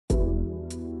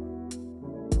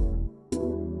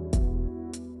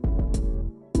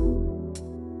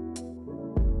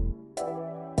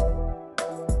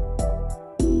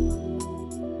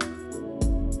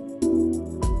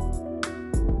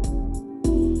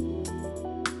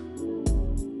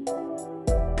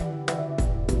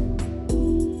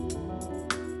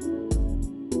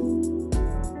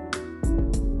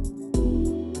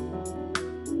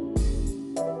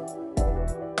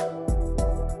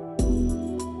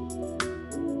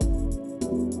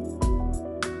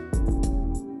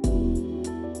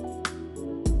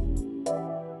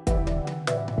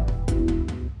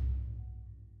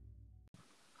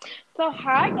So,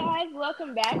 hi guys,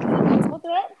 welcome back to the Triple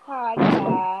Threat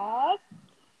Podcast.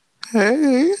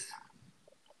 Hey.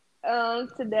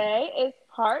 Today is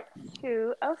part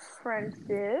two of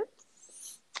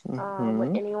friendships. Would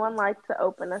Hmm. anyone like to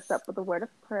open us up with a word of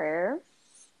prayer?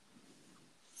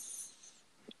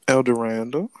 Elder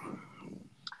Randall,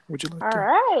 would you like All to?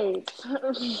 right.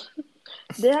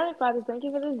 Dear Heavenly Father, thank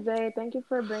you for this day. Thank you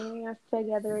for bringing us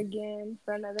together again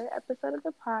for another episode of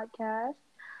the podcast.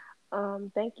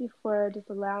 Thank you for just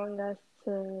allowing us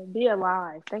to be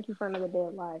alive. Thank you for another day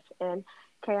of life. And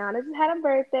Kayana just had a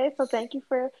birthday, so thank you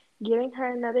for giving her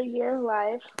another year of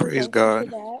life. We Praise thank you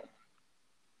for God.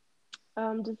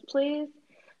 that. Just please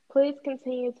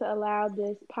continue to allow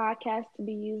this podcast to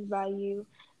be used by you,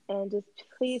 and just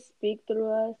please speak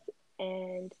through us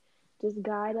and just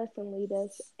guide us and lead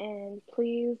us. And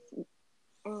please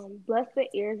bless the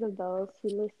ears of those who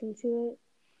listen to it.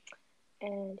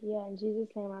 And yeah, in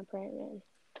Jesus' name I pray, amen.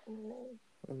 Amen.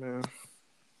 Amen.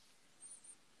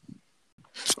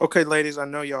 Okay, ladies, I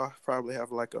know y'all probably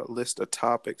have like a list of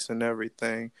topics and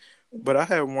everything, but I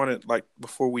had wanted, like,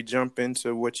 before we jump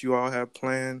into what you all have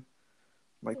planned,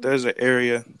 like, there's an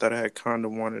area that I had kind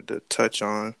of wanted to touch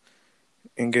on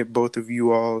and get both of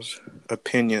you all's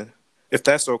opinion, if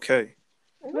that's okay.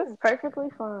 That's perfectly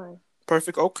fine.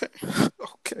 Perfect. Okay.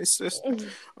 Okay, sister.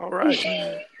 All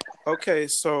right. Okay,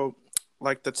 so,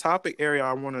 like, the topic area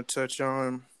I want to touch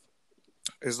on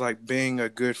is like being a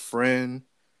good friend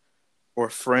or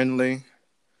friendly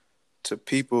to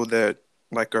people that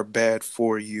like are bad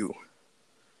for you.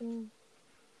 Mm.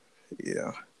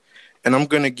 Yeah. And I'm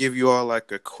going to give you all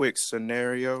like a quick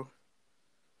scenario.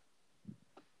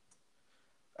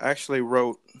 I actually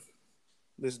wrote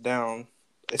this down.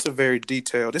 It's a very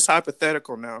detailed, it's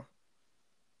hypothetical now.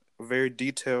 A very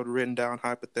detailed, written down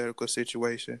hypothetical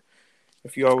situation.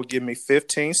 If you all would give me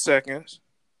 15 seconds,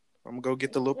 I'm going to go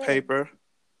get the little Okay. paper.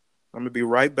 I'm going to be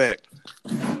right back.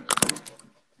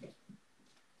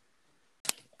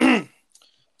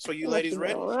 So, you Must ladies have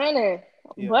been ready? running,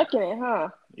 Yeah. bucking it, huh?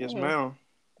 Yes, Mm. ma'am.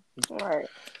 All right.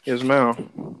 Yes,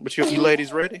 ma'am. But you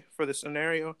ladies ready for the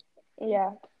scenario?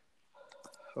 Yeah.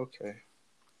 Okay.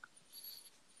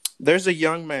 There's a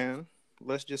young man,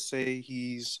 let's just say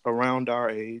he's around our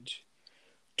age,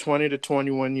 20 to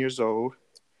 21 years old.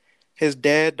 His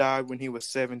dad died when he was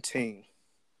 17,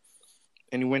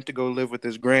 and he went to go live with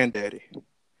his granddaddy.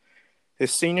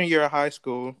 His senior year of high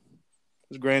school,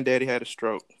 his granddaddy had a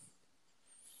stroke.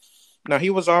 Now,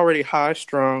 he was already high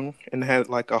strung and had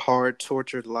like a hard,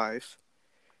 tortured life.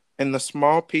 And the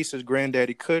small piece his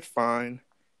granddaddy could find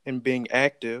in being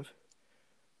active,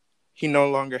 he no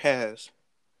longer has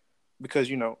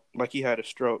because, like he had a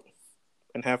stroke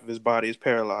and half of his body is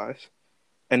paralyzed.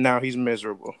 And now he's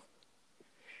miserable.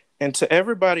 And to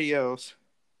everybody else,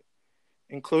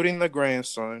 including the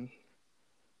grandson,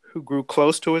 who grew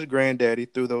close to his granddaddy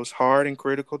through those hard and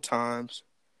critical times,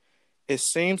 it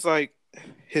seems like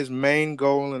his main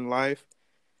goal in life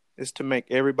is to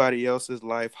make everybody else's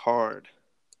life hard.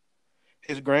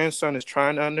 His grandson is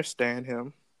trying to understand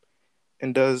him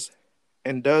and does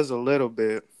a little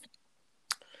bit,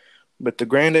 but the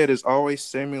granddad is always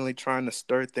seemingly trying to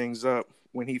stir things up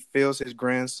when he feels his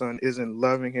grandson isn't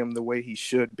loving him the way he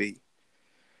should be.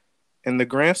 And the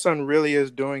grandson really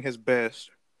is doing his best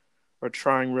or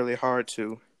trying really hard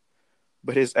to,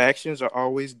 but his actions are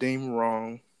always deemed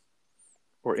wrong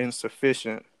or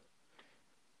insufficient.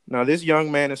 Now, this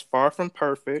young man is far from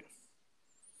perfect,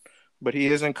 but he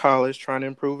is in college trying to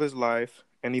improve his life,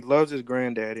 and he loves his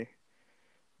granddaddy.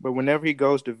 But whenever he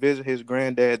goes to visit his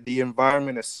granddad, the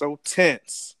environment is so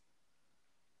tense.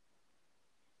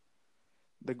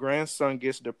 The grandson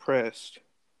gets depressed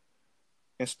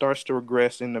and starts to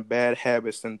regress into bad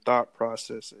habits and thought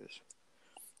processes.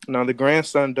 Now, the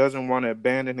grandson doesn't want to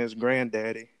abandon his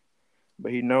granddaddy,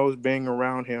 but he knows being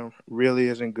around him really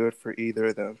isn't good for either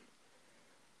of them.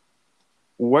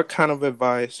 What kind of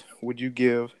advice would you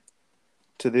give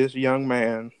to this young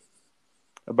man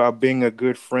about being a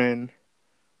good friend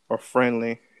or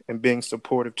friendly and being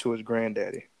supportive to his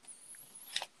granddaddy?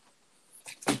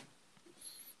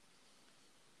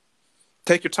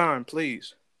 Take your time,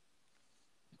 please.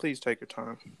 Please take your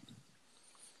time.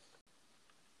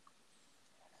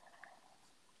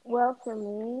 Well, for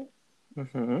me,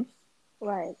 Mm-hmm.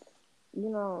 like,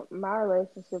 my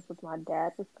relationship with my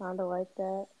dad was kind of like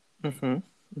that.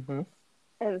 Mm-hmm. Mm-hmm.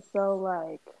 And so,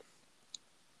 like,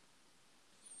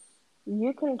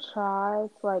 you can try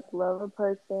to, like, love a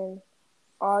person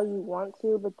all you want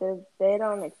to, but if they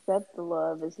don't accept the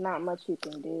love, there's not much you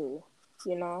can do,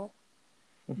 you know?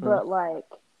 Mm-hmm. But, like,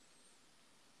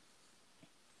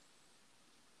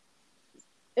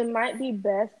 it might be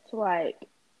best to, like,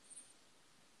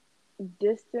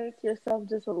 distance yourself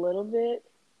just a little bit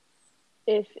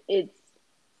if it's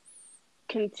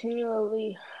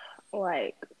continually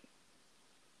like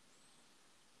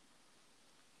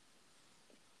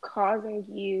causing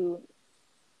you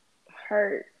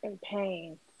hurt and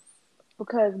pain,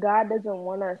 because God doesn't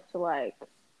want us to like,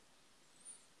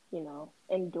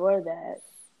 endure that.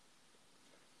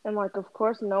 And like, of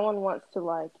course, no one wants to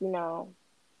like,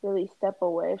 really step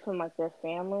away from like their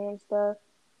family and stuff.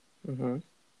 Mm-hmm.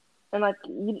 And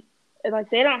like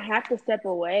they don't have to step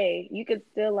away. You could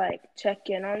still like check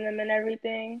in on them and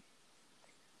everything,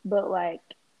 but like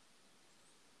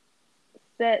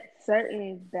set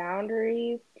certain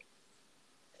boundaries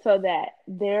so that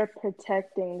they're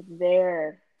protecting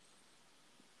their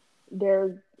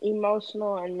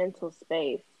emotional and mental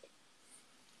space.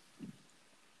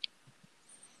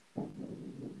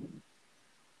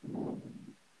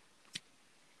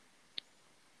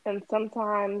 And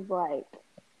sometimes like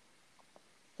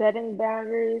setting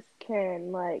boundaries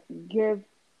can like give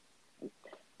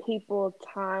people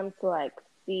time to like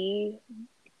see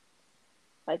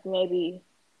like maybe,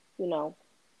 you know,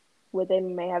 what they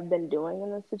may have been doing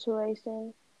in the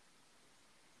situation,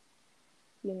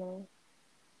 you know.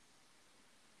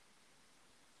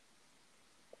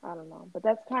 I don't know, but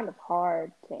that's kind of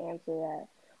hard to answer that.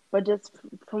 But just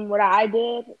from what I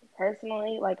did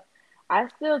personally, like I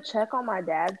still check on my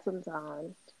dad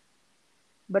sometimes,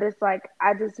 but it's like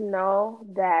I just know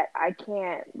that I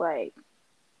can't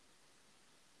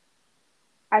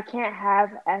have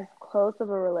as close of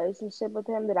a relationship with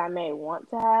him that I may want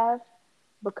to have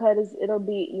because it'll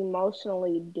be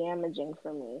emotionally damaging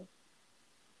for me.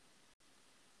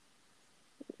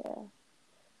 Yeah.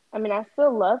 I mean, I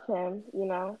still love him,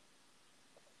 I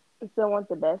still want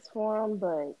the best for him,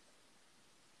 but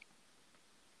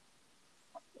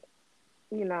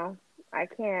you know, I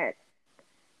can't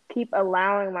keep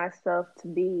allowing myself to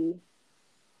be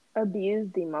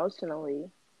abused emotionally,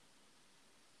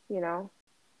 you know?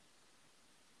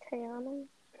 Tayana?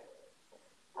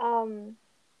 Um,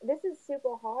 this is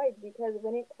super hard because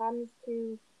when it comes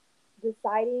to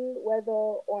deciding whether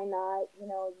or not,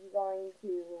 you're going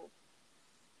to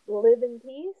live in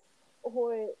peace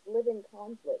or live in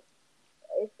conflict,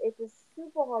 it's a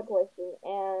super hard question.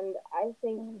 And I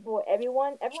think for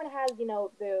everyone has,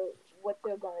 what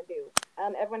they're going to do.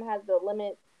 Everyone has the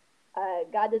limit.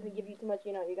 God doesn't give you too much,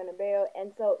 you're going to bear.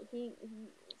 And so he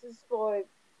this is for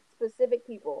specific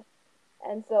people.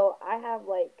 And so I have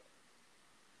like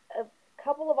a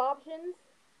couple of options,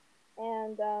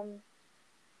 and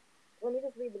let me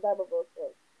just read the Bible verse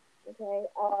first. Okay.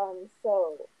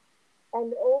 So,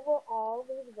 and over all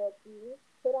these virtues,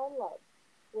 put on love,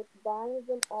 which binds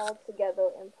them all together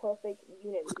in perfect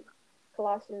unity.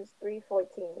 Colossians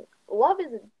 3:14. Love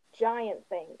is a giant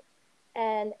thing,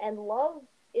 and love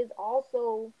is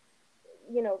also,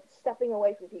 stepping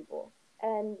away from people,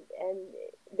 and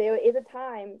there is a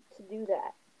time to do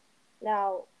that.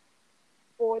 Now,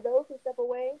 for those who step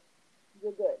away,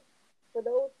 you're good. For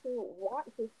those who want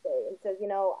to stay and says,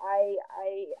 I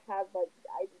have like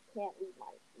I just can't leave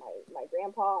my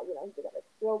grandpa, he just got a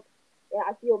stroke. Yeah,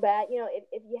 I feel bad.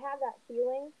 If you have that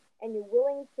feeling and you're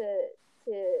willing to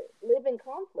live in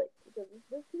conflict, because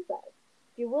there's two sides.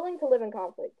 If you're willing to live in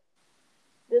conflict,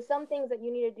 there's some things that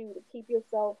you need to do to keep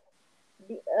yourself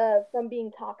from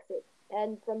being toxic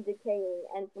and from decaying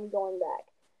and from going back.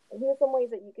 And here's some ways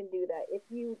that you can do that if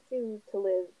you choose to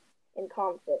live in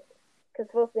conflict. Because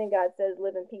first thing God says,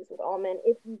 live in peace with all men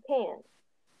if you can.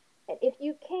 And if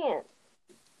you can't,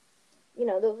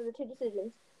 those are the two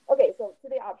decisions. Okay, so to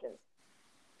the options.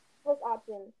 First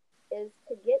option is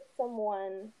to get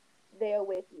someone there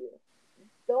with you.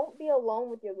 Don't be alone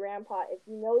with your grandpa if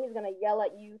you know he's gonna yell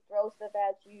at you, throw stuff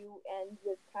at you, and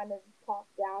just kind of talk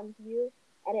down to you,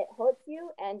 and it hurts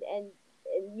you, and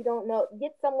you don't know.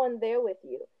 Get someone there with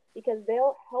you because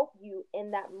they'll help you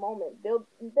in that moment. They're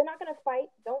not gonna fight.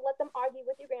 Don't let them argue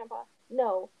with your grandpa.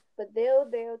 No, but they're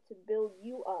there to build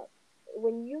you up.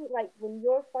 When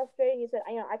you're frustrated, and you said,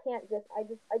 I can't I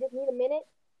just need a minute.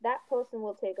 That person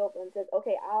will take over and says,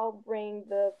 okay, I'll bring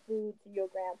the food to your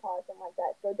grandpa or something like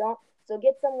that. So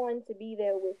get someone to be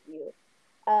there with you.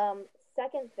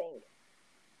 Second thing,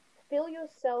 fill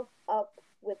yourself up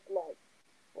with love.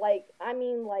 Like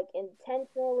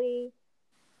intentionally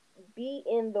be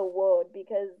in the world,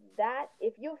 because that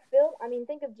if you're filled,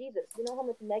 think of Jesus. You know how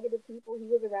much negative people he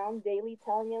was around daily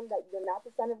telling him that you're not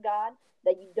the son of God,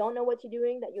 that you don't know what you're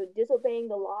doing, that you're disobeying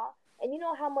the law. And you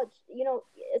know how much,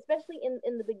 especially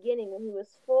in the beginning when he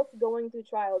was first going through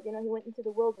trials, he went into the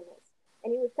wilderness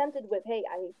and he was tempted with, hey,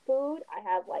 I need food, I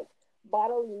have like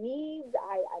bodily needs.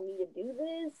 I need to do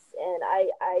this, and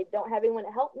I don't have anyone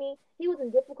to help me. He was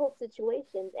in difficult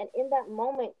situations, and in that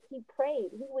moment, he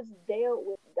prayed. He was there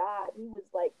with God. He was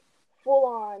like full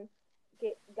on,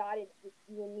 get God, it's just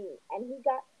you and me, and he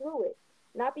got through it.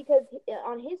 Not because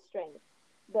on his strength,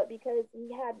 but because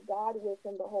he had God with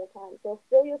him the whole time. So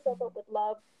fill yourself up with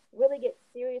love. Really get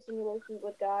serious in your relationship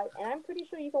with God, and I'm pretty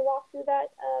sure you can walk through that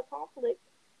conflict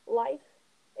life.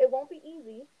 It won't be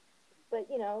easy, but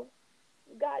you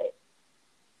got it.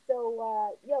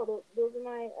 So, those are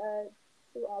my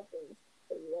two options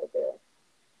for you right there.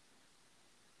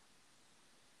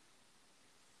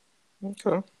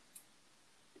 Okay.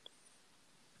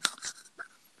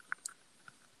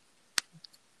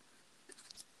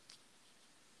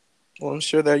 Well, I'm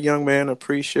sure that young man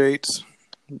appreciates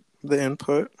the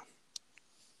input.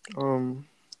 Um,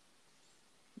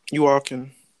 you all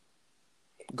can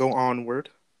go onward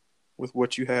with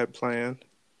what you had planned.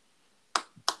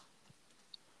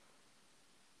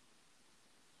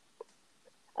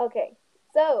 Okay,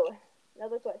 so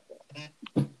another question.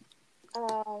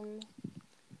 Um,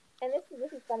 and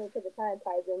this is funny because it kind of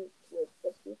ties in with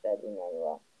what you said,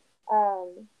 Emmanuel.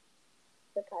 Um,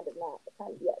 but kind of not, but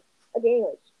kind of yes. Okay,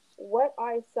 anyways, what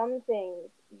are some things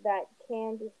that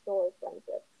can destroy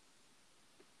friendships?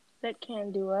 That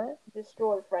can do what?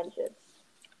 Destroy friendships.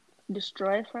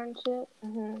 Destroy friendship?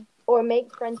 Or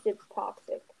make friendships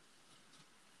toxic.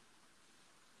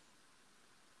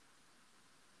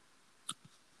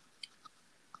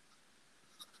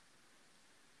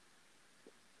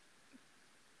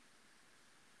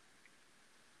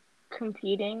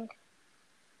 Competing.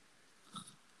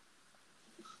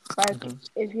 Like,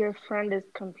 if your friend is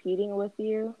competing with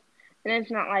you, and it's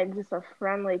not like just a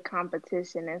friendly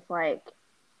competition, it's like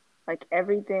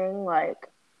everything, like,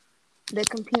 they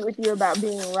compete with you about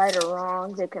being right or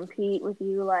wrong. They compete with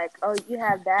you like, oh, you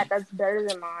have that, that's better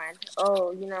than mine.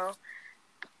 Oh,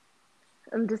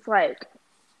 I'm just like,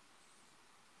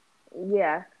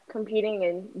 yeah, competing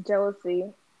and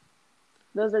jealousy,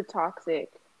 those are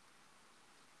toxic.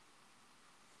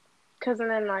 Because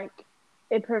then, like,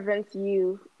 it prevents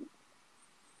you,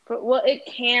 well, it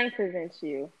can prevent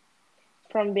you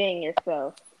from being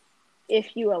yourself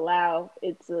if you allow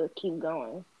it to keep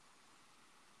going.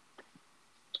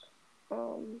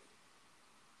 Um,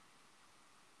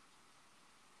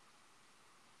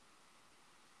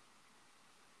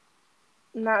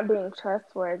 Not being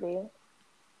trustworthy.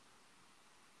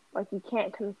 Like, you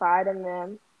can't confide in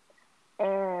them,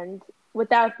 and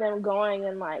without them going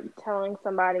and like telling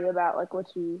somebody about like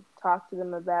what you talked to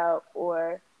them about,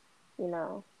 or you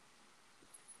know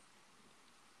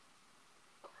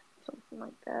something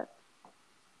like that.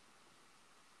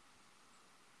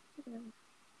 Yeah.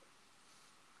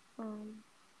 um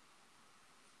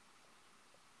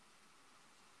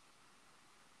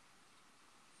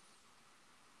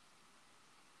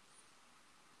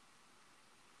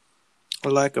A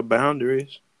lack of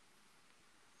boundaries.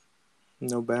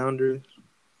 No boundaries.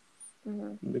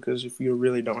 Because if you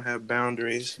really don't have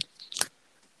boundaries,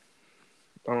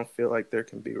 I don't feel like there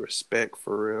can be respect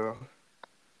for real.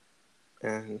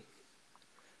 And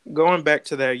going back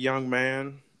to that young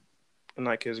man and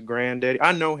like his granddaddy,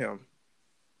 I know him.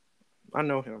 I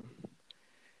know him.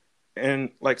 And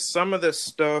like some of this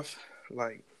stuff,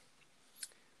 like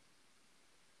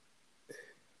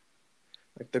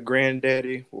the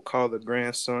granddaddy will call the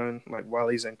grandson like while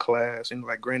he's in class and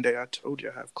like, granddaddy, I told you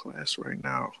I have class right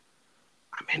now.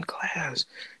 I'm in class.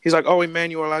 He's like, oh,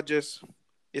 Emmanuel,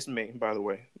 it's me, by the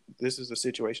way. This is a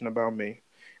situation about me.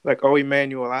 Like, oh,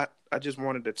 Emmanuel, I just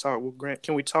wanted to talk. Well, Grant,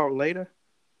 can we talk later?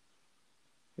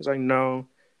 He's like, no.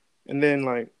 And then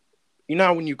like, you know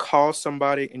how when you call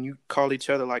somebody and you call each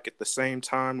other like at the same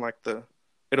time, like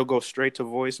it'll go straight to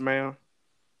voicemail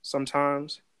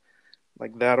sometimes.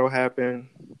 Like that'll happen.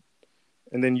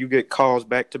 And then you get calls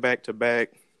back to back to back.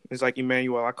 It's like,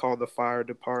 Emmanuel, I called the fire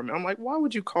department. I'm like, why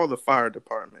would you call the fire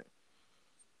department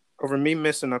over me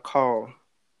missing a call?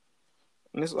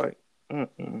 And it's like,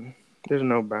 there's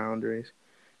no boundaries.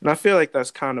 And I feel like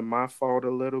that's kind of my fault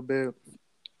a little bit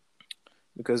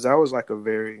because that was like a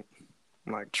very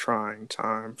like trying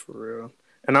time for real.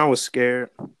 And I was scared.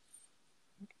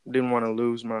 Didn't want to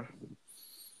lose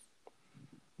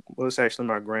well, it's actually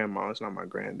my grandma. It's not my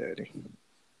granddaddy.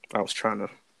 I was trying to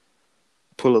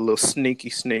pull a little sneaky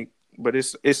sneak, but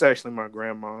it's actually my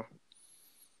grandma.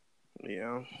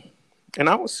 Yeah. And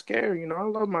I was scared, I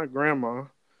love my grandma.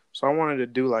 So I wanted to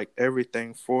do like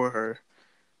everything for her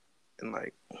and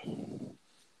like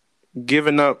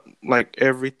giving up like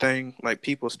everything, like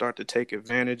people start to take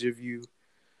advantage of you.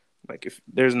 Like if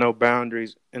there's no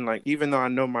boundaries and like even though I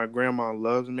know my grandma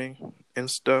loves me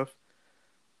and stuff,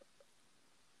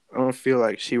 I don't feel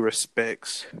like she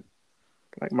respects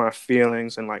like my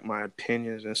feelings and like my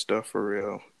opinions and stuff for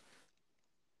real.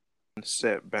 And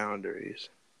set boundaries.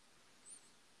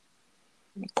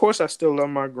 Of course, I still love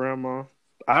my grandma.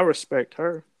 I respect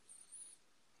her,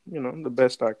 the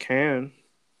best I can.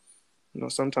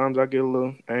 Sometimes I get a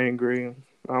little angry.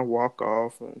 I walk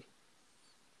off,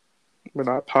 but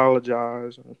I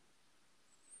apologize.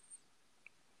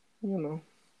 You know,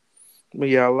 but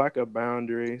yeah, I like a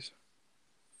boundaries.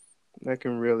 That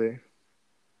can really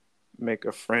make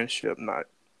a friendship not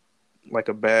like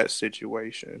a bad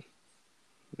situation,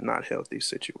 not healthy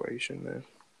situation.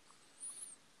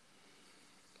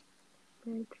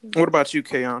 Then, what about you,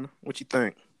 Kayana? What you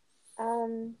think?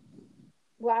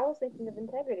 Well, I was thinking of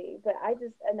integrity, but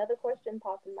another question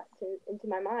popped into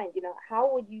my mind.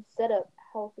 How would you set up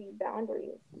healthy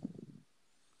boundaries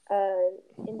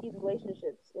in these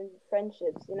relationships, in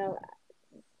friendships?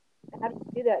 How do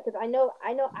you do that? Because I know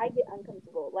I get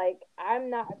uncomfortable. Like, I'm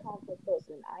not a conflict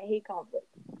person. I hate conflict.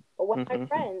 But one of my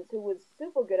friends who was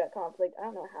super good at conflict, I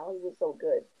don't know how he was so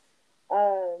good.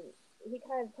 He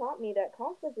kind of taught me that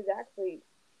conflict is actually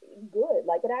good.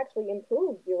 Like, it actually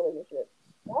improves your relationship.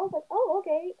 So I was like, oh,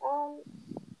 okay.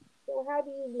 So how do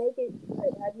you make it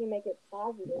good? How do you make it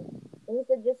positive? And he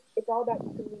said, just it's all about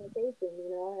communication.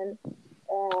 And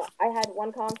I had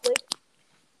one conflict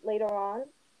later on,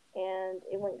 and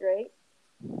it went great.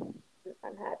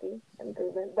 I'm happy,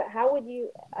 improvement. But how would you?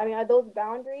 I mean, are those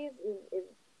boundaries? Is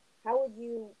how would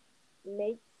you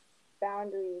make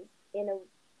boundaries in a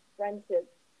friendship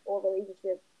or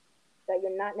relationship that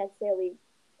you're not necessarily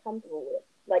comfortable with?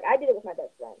 Like, I did it with my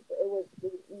best friend, so it was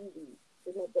easy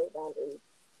to make those boundaries.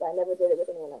 But I never did it with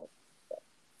anyone else.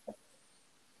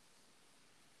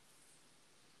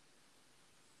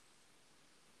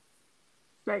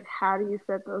 Like, how do you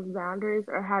set those boundaries,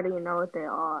 or how do you know what they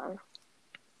are?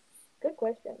 Good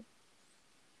question.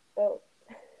 Oh,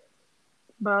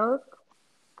 Both.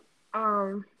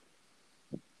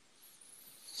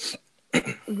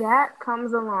 That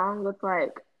comes along with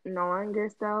like knowing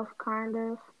yourself, kind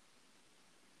of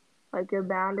like your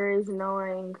boundaries,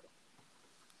 knowing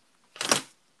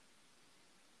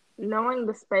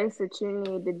the space that you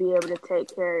need to be able to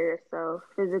take care of yourself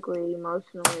physically,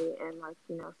 emotionally, and like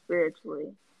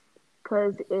spiritually.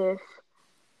 Because if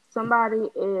somebody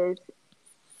is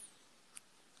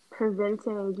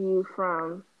preventing you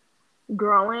from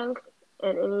growing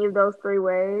in any of those three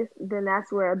ways, then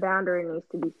that's where a boundary needs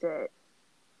to be set.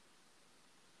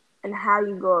 And how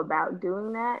you go about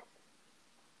doing that,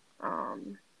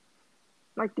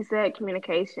 like you said,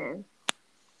 communication.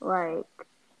 Like,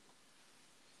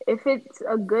 if it's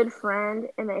a good friend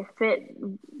and they fit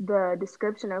the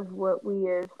description of what we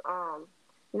have,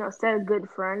 said a good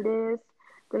friend is,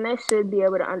 then they should be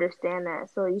able to understand that.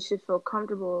 So you should feel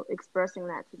comfortable expressing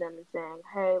that to them and saying,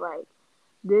 hey, like,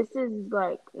 this is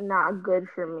like not good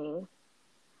for me.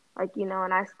 Like,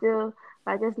 and I still,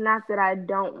 like, it's not that I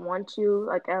don't want you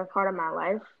like as a part of my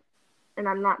life, and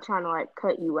I'm not trying to like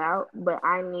cut you out, but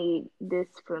I need this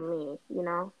for me.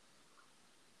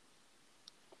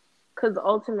 Because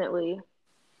ultimately,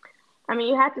 I mean,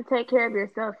 you have to take care of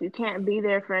yourself. You can't be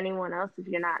there for anyone else if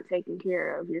you're not taking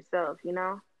care of yourself. Yeah.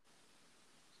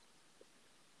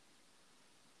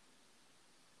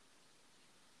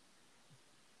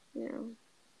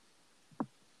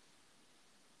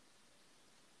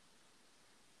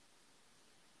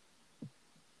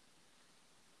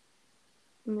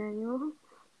 Manuel?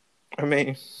 I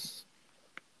mean,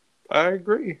 I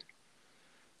agree.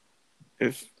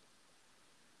 If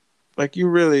like you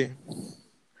really,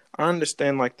 I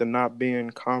understand like the not being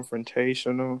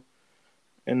confrontational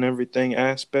and everything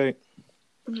aspect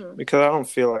because I don't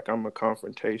feel like I'm a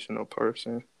confrontational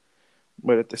person.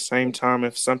 But at the same time,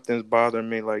 if something's bothering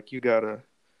me, like you gotta,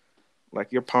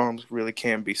 like your palms really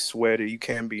can't be sweaty. You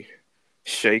can't be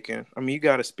shaking. I mean, you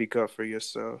gotta speak up for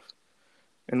yourself.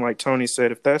 And like Tony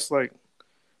said, if that's like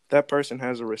that person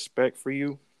has a respect for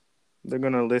you, they're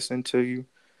gonna listen to you.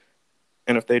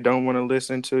 And if they don't want to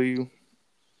listen to you,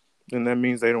 then that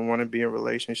means they don't want to be in a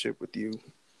relationship with you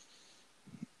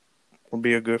or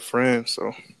be a good friend.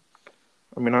 So,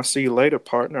 I mean, I'll see you later,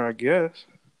 partner, I guess.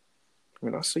 I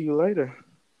mean, I'll see you later.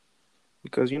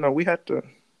 Because, we have to,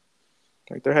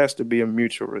 like, there has to be a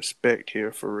mutual respect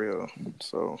here for real.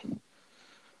 So,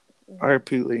 I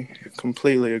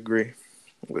completely agree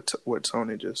with what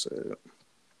Tony just said.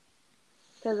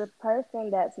 Because a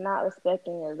person that's not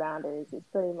respecting your boundaries is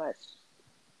pretty much,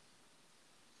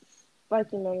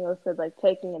 like Emmanuel said, like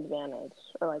taking advantage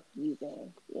or like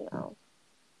using.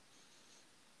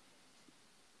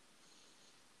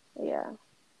 Yeah.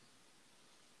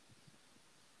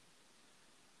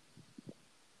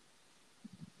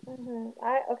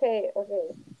 Okay.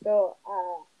 So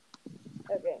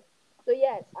okay. So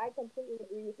yes, I completely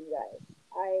agree with you guys.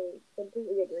 I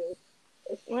completely agree.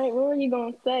 It's Wait, what were you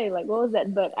gonna say? Like, what was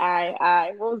that? But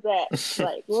what was that?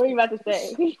 Like, what were you about to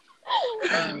say?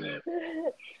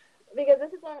 because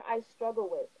this is one I struggle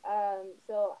with.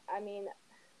 So I mean,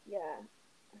 yeah,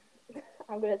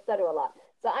 I'm gonna stutter a lot.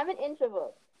 So I'm an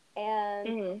introvert and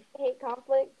hmm I hate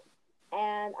conflict,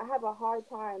 and I have a hard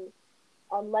time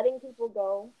on letting people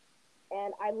go.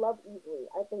 And I love easily.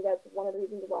 I think that's one of the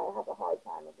reasons why I have a hard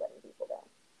time of letting people go.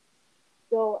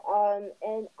 So,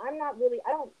 and I don't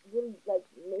really like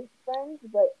make friends,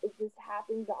 but it just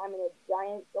happens that I'm in a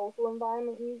giant social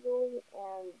environment usually,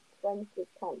 and friends just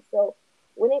come. So,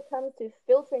 when it comes to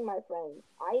filtering my friends,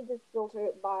 I just filter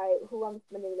it by who I'm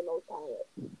spending the most time with.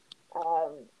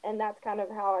 And that's kind of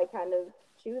how I kind of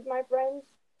choose my friends.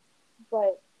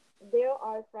 But there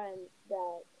are friends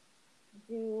that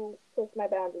do push my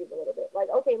boundaries a little bit. Like,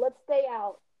 okay, let's stay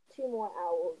out 2 more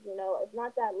hours. It's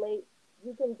not that late.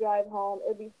 You can drive home.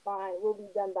 It'll be fine. We'll be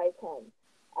done by 10.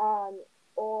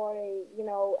 Or,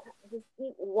 just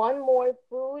eat one more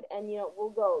food and,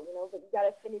 we'll go, but you got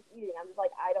to finish eating. I'm just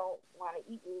like, I don't want to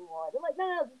eat anymore. They're like,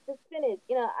 no, just finish.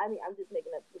 I mean, I'm just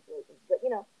making up situations. But,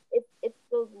 it's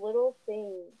those little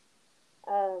things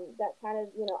that kind of,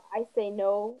 I say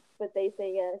no, but they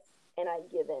say yes, and I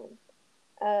give in.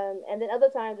 And then other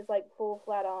times it's like full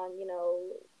flat on,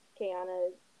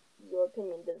 Kiana, your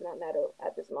opinion does not matter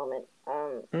at this moment.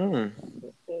 Mm.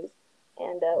 Please.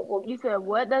 And we'll You said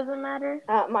what doesn't matter?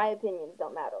 my opinions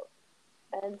don't matter.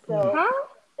 And Mm. so,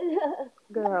 Huh?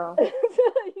 Girl.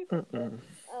 Mm-mm.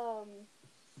 um,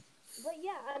 but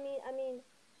yeah, I mean,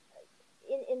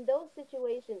 in those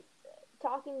situations,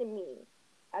 talking to me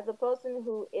as a person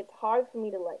who it's hard for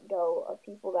me to let go of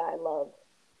people that I love.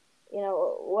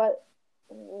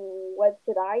 What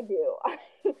should I do?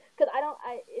 Because I don't.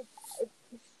 It's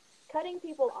cutting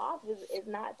people off is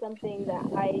not something that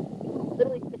I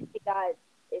literally say, hey guys,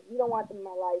 if you don't want them in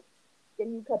my life,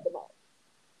 then you cut them off.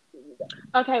 Here you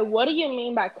Okay, what do you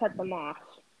mean by cut them off?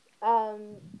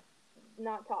 go.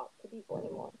 Not talk to people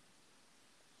anymore.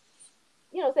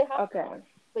 Say hi, Okay.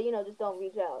 but just don't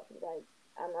reach out. Like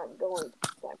I'm not going.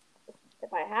 To,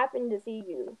 if I happen to see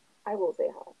you, I will say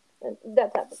hi. And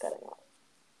that type of cutting off.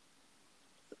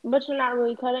 But you're not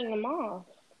really cutting them off.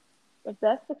 If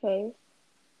that's the case,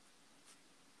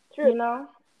 True, you know?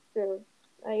 true.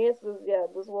 I guess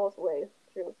this Wolf's way.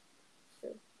 True,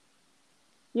 true.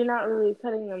 You're not really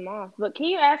cutting them off. But can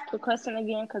you ask the question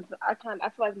again? Because I feel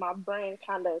like my brain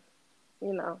kind of,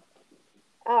 you know,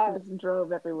 Uh, just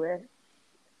drove everywhere.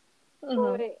 for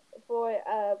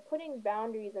Mhm. putting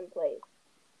boundaries in place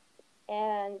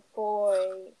and for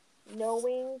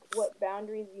knowing what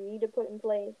boundaries you need to put in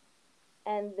place,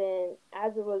 and then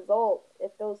as a result,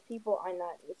 if those people are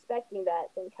not respecting that,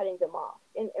 then cutting them off.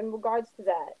 In regards to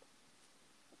that,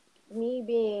 me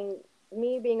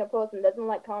being a person that doesn't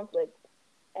like conflict,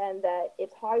 and that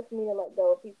it's hard for me to let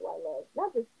go of people I love,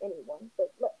 not just anyone,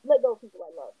 but let go of people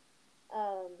I love.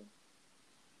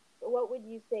 What would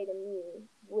you say to me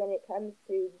when it comes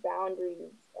to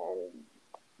boundaries and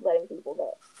letting people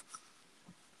go?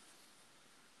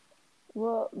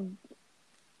 Well,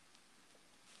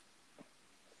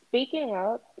 speaking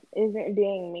up isn't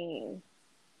being mean.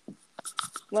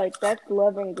 Like, that's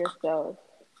loving yourself.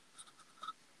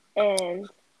 And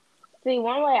see,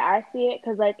 one way I see it,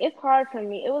 because, like, it's hard for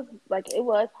me. It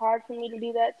was hard for me to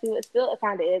do that, too. It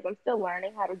kind of is. I'm still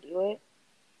learning how to do it.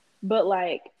 But,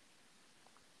 like,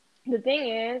 the thing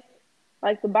is,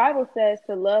 like, the Bible says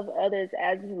to love others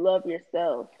as you love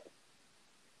yourself.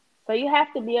 So you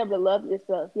have to be able to love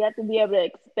yourself. You have to be able to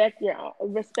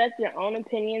respect your own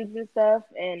opinions and stuff,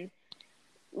 and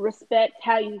respect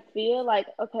how you feel. Like,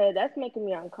 okay, that's making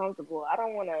me uncomfortable. I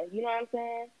don't want to, you know what I'm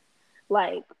saying?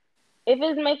 Like, if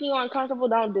it's making you uncomfortable,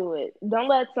 don't do it. Don't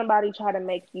let somebody try to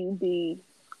make you be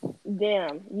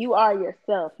them. You are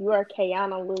yourself. You are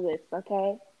Kayana Lewis,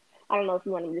 okay? I don't know if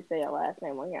you want me to say your last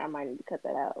name on here. I might need to cut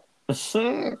that out.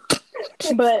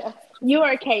 But you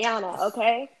are Kayana,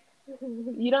 okay?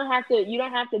 You don't have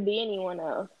to be anyone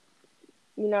else.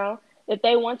 You know? If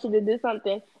they want you to do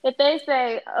something, if they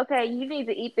say, okay, you need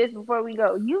to eat this before we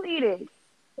go, you eat it.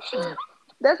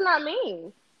 That's not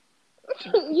me.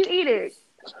 You eat it.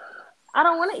 I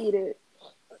don't want to eat it.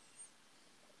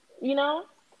 You know?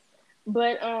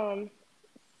 But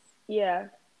yeah.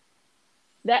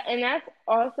 That's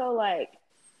also like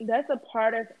that's a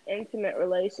part of intimate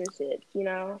relationships, you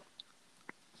know?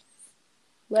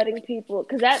 Letting people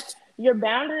cuz that your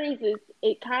boundaries is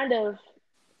it kind of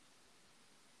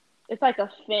it's like a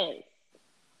fence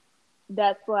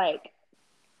that's like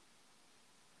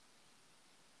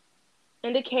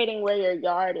indicating where your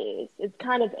yard is. It's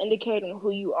kind of indicating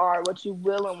who you are, what you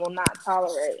will and will not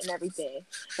tolerate, and everything.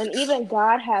 And even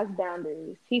God has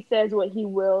boundaries. He says what He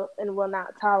will and will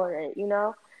not tolerate.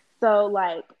 So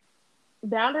like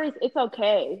boundaries, it's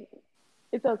okay.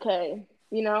 It's okay.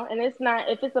 And it's not,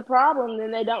 if it's a problem,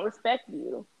 then they don't respect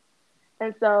you.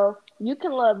 And so you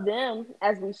can love them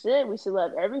as we should. We should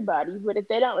love everybody. But if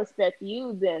they don't respect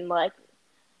you, then like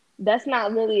that's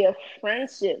not really a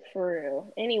friendship for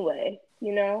real. Anyway,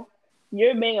 you're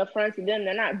being a friend to them.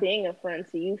 They're not being a friend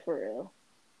to you for real.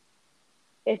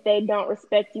 If they don't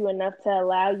respect you enough to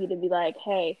allow you to be like,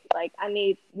 hey, like I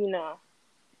need,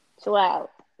 chill out,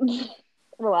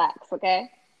 relax, okay?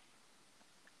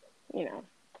 You know.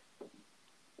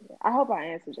 I hope I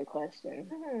answered your question.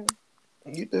 Mm-hmm.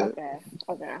 You did. Okay.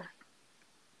 Yeah.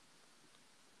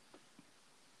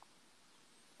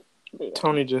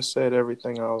 Tony just said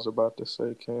everything I was about to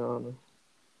say, Kiana.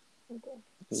 Okay.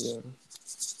 Yeah.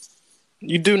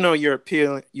 You do know your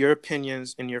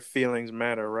opinions and your feelings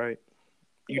matter, right?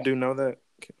 You do know that?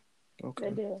 Okay.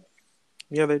 They do.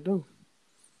 Yeah, they do.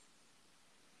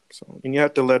 So, and you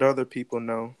have to let other people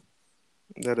know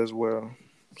that as well.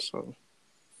 So,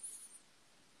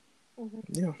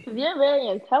 yeah. You're very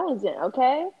intelligent,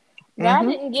 okay? God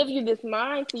didn't give you this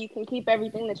mind so you can keep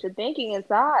everything that you're thinking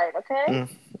inside, okay?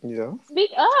 Yeah.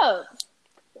 Speak up.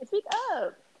 Speak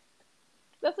up.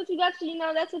 That's what you got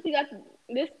that's what you got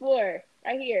this for,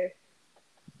 right here.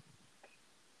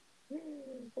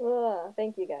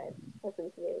 Thank you guys.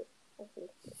 Appreciate it.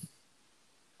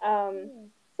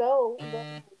 So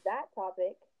going with that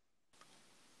topic,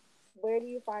 where do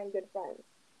you find good friends?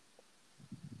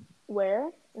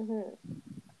 Where?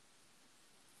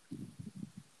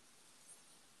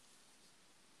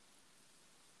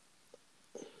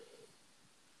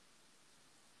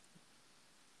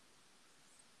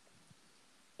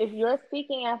 If you're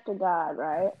seeking after God,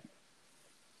 right?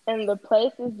 And the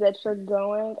places that you're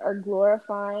going are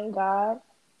glorifying God,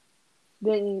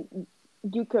 then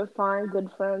you could find good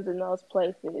friends in those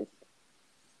places.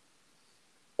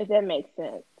 If that makes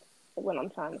sense, what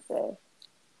I'm trying to say.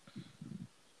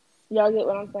 Y'all get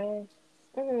what I'm saying?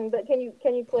 But can you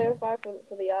clarify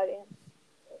for the audience?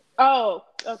 Oh,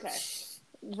 okay.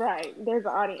 Right. There's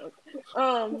an audience.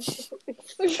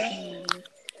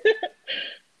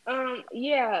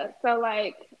 Yeah, so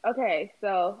like, okay,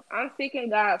 so I'm seeking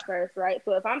God first, right?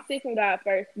 So if I'm seeking God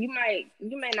first, you may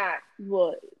not,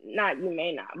 well, not you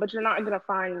may not, but you're not gonna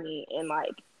find me in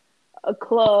like a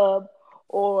club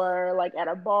or like at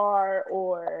a bar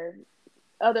or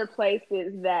other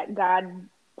places that God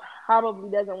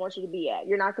probably doesn't want you to be at.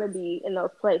 You're not gonna be in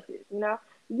those places, You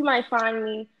might find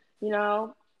me,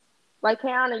 like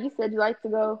Kiana, you said you like to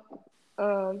go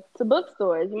to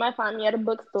bookstores. You might find me at a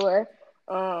bookstore.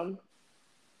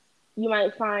 You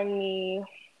might find me.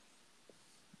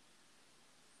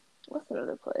 What's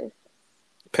another place?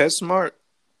 PetSmart.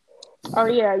 Oh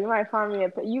yeah, you might find me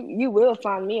at you will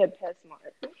find me at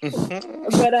PetSmart.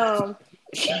 But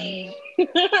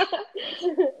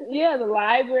yeah, the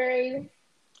library.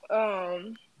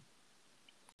 But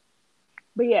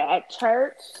yeah, at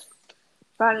church.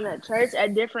 Finding at church,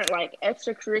 at different like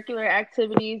extracurricular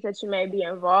activities that you may be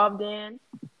involved in.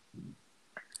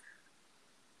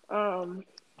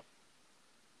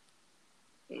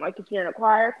 Like if you're in a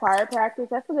choir practice,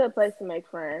 that's a good place to make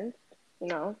friends,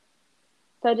 So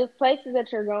just places that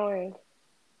you're going,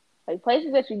 like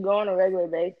places that you go on a regular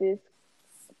basis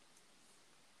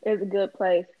is a good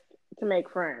place to make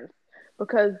friends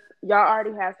because y'all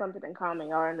already have something in common.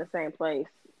 Y'all are in the same place.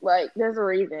 Like there's a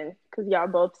reason because y'all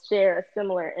both share a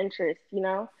similar interest,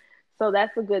 So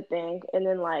that's a good thing. And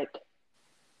then like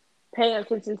paying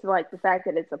attention to like the fact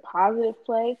that it's a positive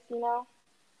place,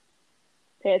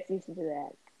 Pay attention to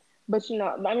that. But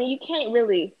I mean, you can't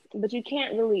really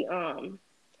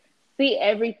see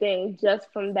everything just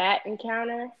from that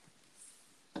encounter,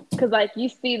 because like you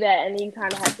see that and you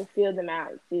kind of have to feel them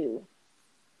out too,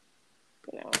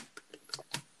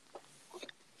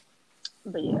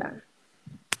 But yeah,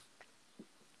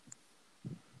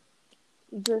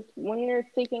 just when you're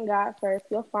seeking God first,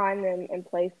 you'll find them in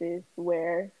places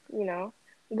where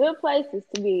good places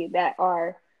to be that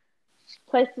are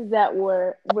places that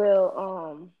will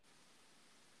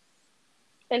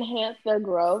enhance their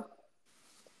growth,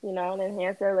 and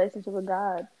enhance their relationship with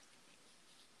God.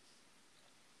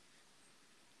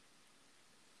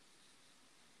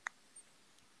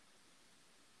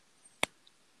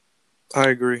 I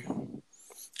agree.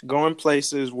 Going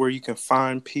places where you can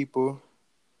find people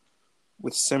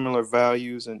with similar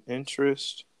values and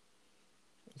interests,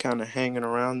 kind of hanging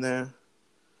around there.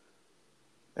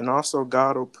 And also,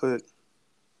 God will put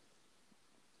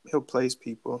he'll place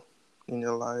people in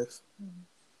your life.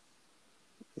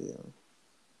 Yeah.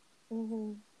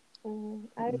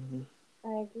 I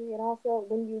agree. And also,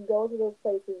 when you go to those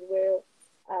places where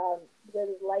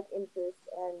there's like interest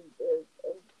and there's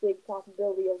a big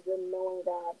possibility of them knowing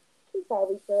God, you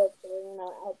probably church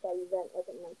or outside event or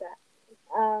something like that.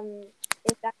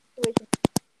 In that situation,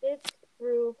 it's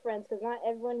through friends because not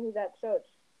everyone who's at church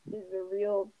is a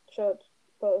real church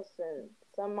person.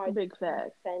 Some are Big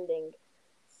facts. attending.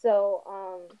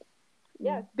 So,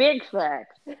 yeah. Big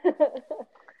facts.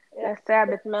 Yeah. That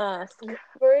Sabbath mask.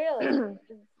 For real.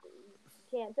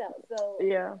 Can't tell. So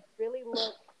Yeah. really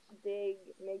look, dig,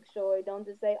 make sure. Don't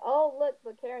just say, "Oh, look,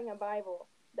 they're carrying a Bible.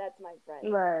 That's my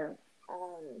friend." Right.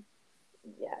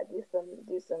 Yeah, do some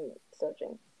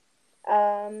searching.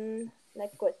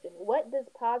 Next question. What does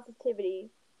positivity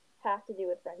have to do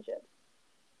with friendship?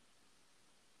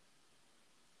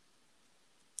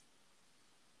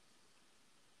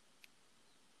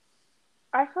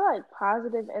 I feel like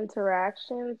positive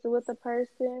interactions with a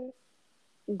person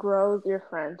grows your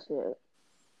friendship.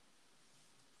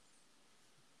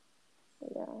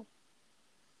 Yeah.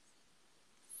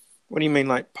 What do you mean,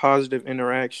 like positive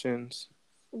interactions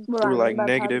What through I like mean by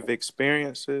negative positive.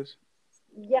 experiences?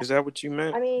 Yeah, Is that what you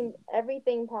meant? I mean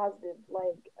everything positive.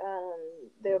 Like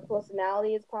their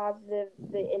personality is positive.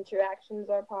 The interactions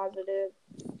are positive.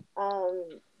 Um,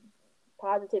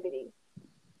 positivity.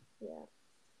 Yeah.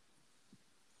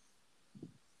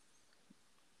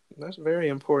 That's very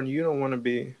important. You don't want to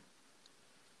be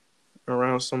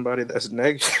around somebody that's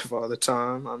negative all the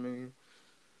time. I mean,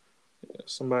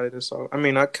 somebody that's all. I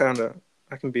mean, I can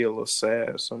be a little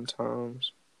sad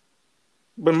sometimes,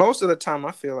 but most of the time,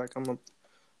 I feel like I'm a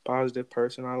positive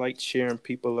person. I like cheering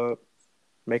people up,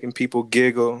 making people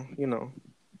giggle,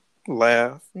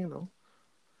 laugh,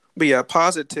 But yeah,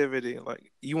 positivity.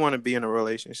 Like you want to be in a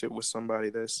relationship with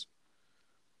somebody that's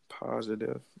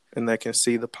positive and that can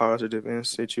see the positive in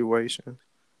situation.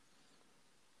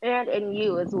 And in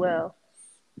you as well.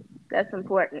 That's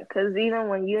important because even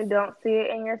when you don't see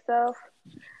it in yourself,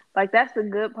 like that's the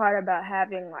good part about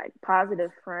having like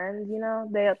positive friends,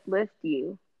 they uplift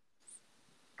you.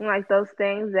 And, like those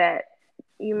things that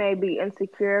you may be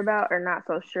insecure about or not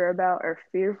so sure about or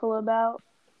fearful about,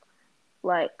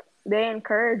 like they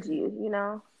encourage you.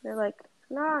 They're like,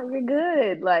 no, you're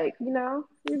good. Like, you're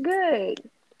good.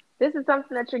 This is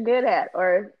something that you're good at,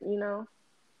 or,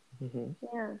 Mm-hmm.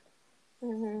 yeah,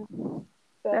 Mhm.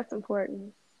 So, that's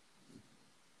important.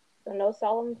 so no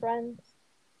solemn friends,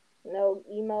 no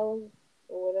emos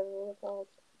or whatever we're called.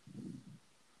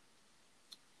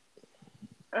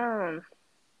 Um,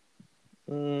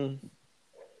 Mm,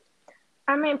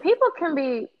 I mean, people can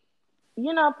be,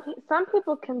 some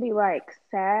people can be like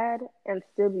sad and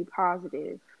still be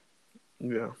positive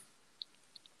yeah.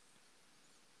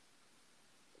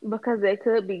 because they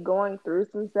could be going through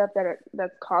some stuff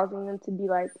that's causing them to be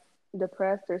like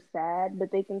depressed or sad,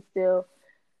 but they can still.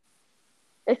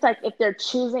 It's like if they're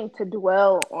choosing to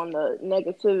dwell on the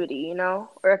negativity,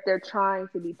 or if they're trying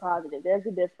to be positive. There's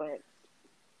a difference.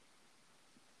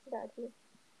 Got you.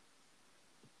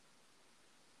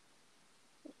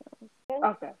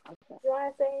 Okay. You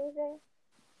want to say anything?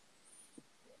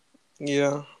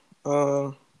 Yeah.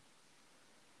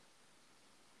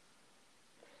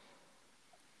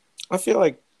 I feel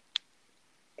like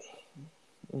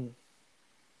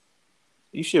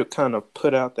you should kind of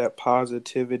put out that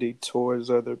positivity towards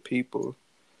other people.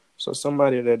 So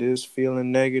somebody that is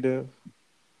feeling negative,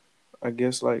 I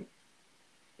guess like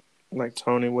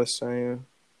Tony was saying,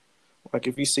 like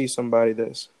if you see somebody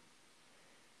that's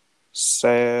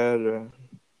sad or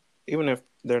even if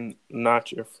they're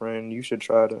not your friend, you should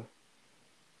try to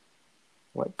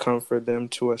like comfort them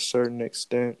to a certain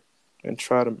extent and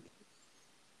try to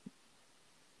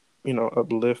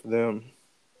uplift them.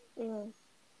 Yeah.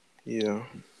 Yeah.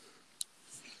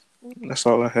 Mm-hmm. That's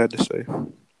all I had to say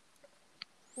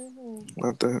Mm-hmm.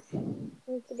 about that.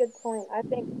 That's a good point. I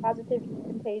think positivity is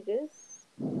contagious.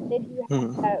 If you have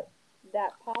Mm.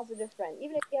 that positive friend,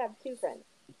 even if you have two friends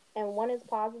and one is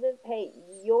positive, hey,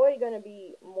 you're gonna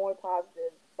be more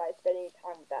positive by spending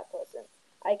time with that person.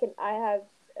 I have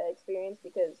experience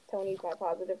because Tony's my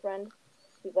positive friend.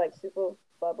 She's like super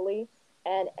bubbly,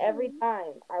 and every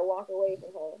time I walk away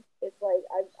from her, it's like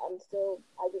I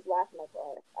just laugh in my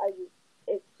car.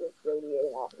 It's just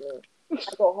radiating off of me.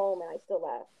 I go home and I still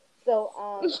laugh. So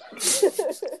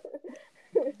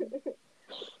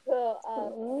so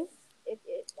Mm-hmm. it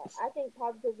I think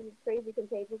positivity is crazy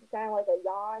contagious. It's kind of like a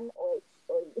yawn or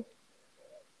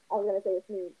I was gonna say a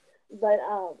sneeze, but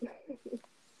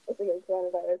I think it's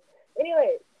coronavirus.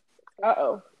 Anyway,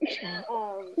 Uh-oh.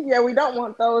 um, Yeah, we don't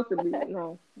want those to be,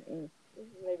 no.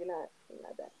 Maybe not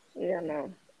that. Yeah,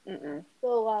 no. Mm-mm.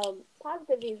 So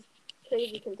positivity is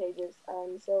crazy contagious.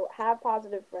 So have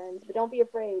positive friends, but don't be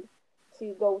afraid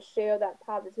to go share that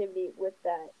positivity with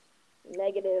that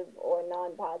negative or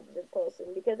non-positive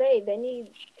person because hey, they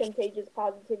need contagious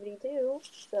positivity too.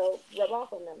 So rub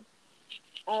off on them.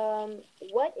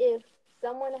 What if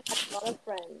someone has a lot of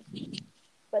friends,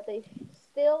 but they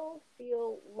still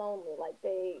feel lonely, like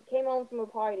they came home from a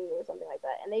party or something like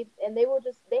that, and they will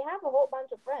just they have a whole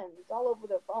bunch of friends. It's all over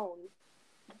their phones,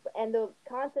 and they're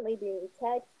constantly being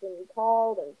texted and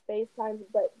called and FaceTimes,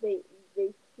 but they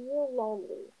feel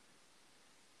lonely.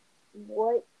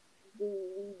 What do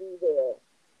we do there?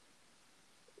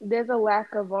 There's a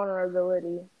lack of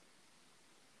vulnerability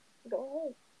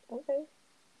Go ahead. Okay.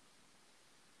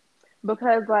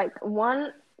 because, like,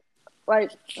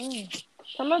 like,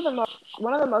 some of the most,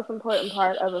 one of the most important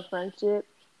part of a friendship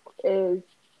is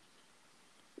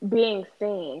being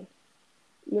seen.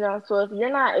 So if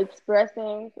you're not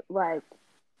expressing like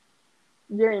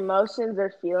your emotions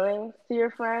or feelings to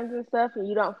your friends and stuff, and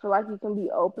you don't feel like you can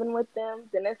be open with them,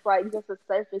 then it's like just a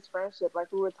surface friendship,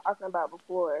 like we were talking about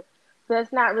before. So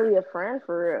it's not really a friend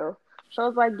for real. So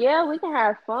it's like, yeah, we can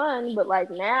have fun, but like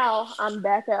now I'm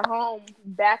back at home,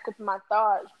 back with my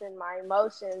thoughts and my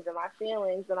emotions and my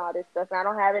feelings and all this stuff. And I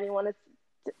don't have anyone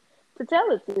to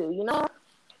tell it to.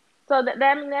 So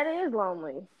I mean, that is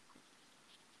lonely.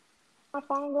 My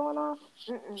phone going off?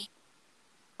 Mm-mm.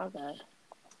 Okay.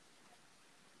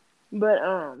 But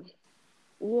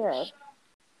yeah.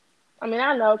 I mean,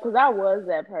 I know because I was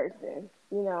that person,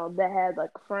 that had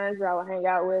like friends that I would hang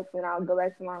out with, and I would go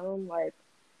back to my room like,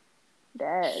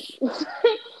 Dad,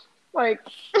 like,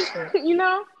 you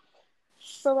know.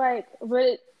 So like,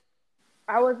 but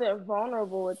I wasn't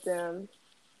vulnerable with them.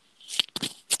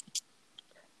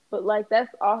 But like,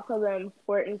 that's also the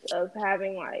importance of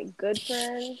having like good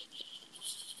friends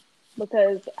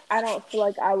because I don't feel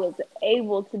like I was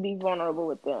able to be vulnerable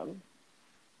with them.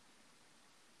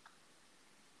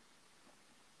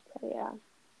 So yeah.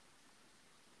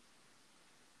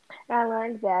 I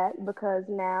learned that because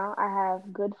now I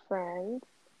have good friends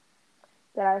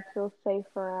that I feel safe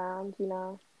around,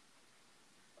 that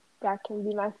I can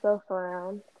be myself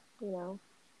around.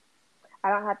 I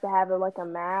don't have to have like a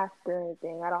mask or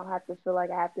anything. I don't have to feel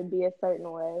like I have to be a certain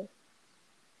way,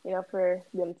 for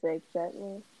them to accept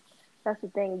me. That's the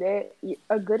thing.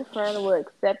 A good friend will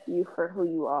accept you for who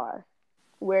you are,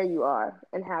 where you are,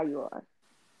 and how you are.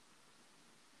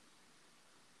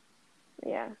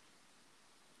 Yeah.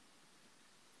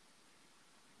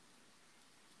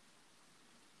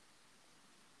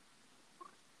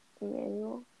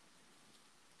 Emmanuel.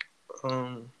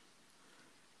 Um,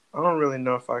 I don't really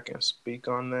know if I can speak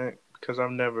on that because I've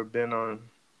never been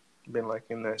like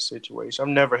in that situation. I've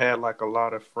never had like a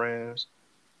lot of friends.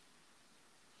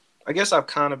 I guess I've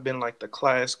kind of been like the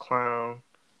class clown,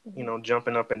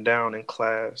 jumping up and down in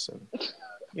class and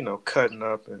cutting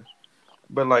up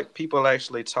but like people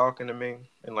actually talking to me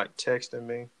and like texting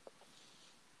me,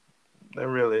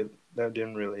 that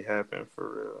didn't really happen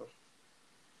for real.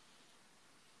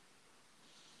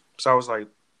 So I was like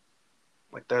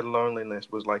that loneliness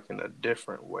was like in a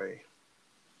different way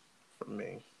for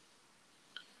me.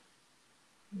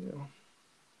 Yeah.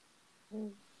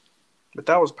 Mm. But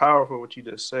that was powerful what you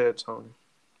just said, Tony.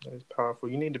 That is powerful.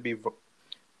 You need to be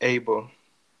able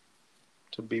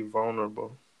to be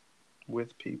vulnerable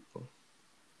with people.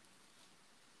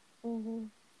 Mhm.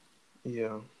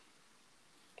 Yeah,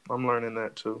 I'm learning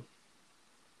that too.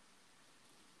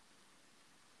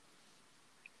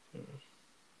 Yeah.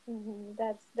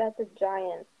 That's a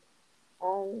giant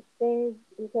thing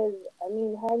because I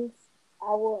mean, hence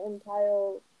our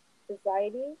entire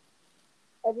society,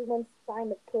 everyone's trying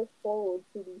to push forward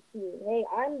to be seen. Hey,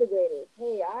 I'm the greatest.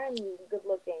 Hey, I'm good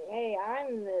looking. Hey,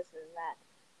 I'm this and that.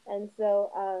 And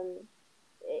so,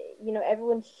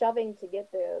 everyone's shoving to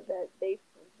get there that they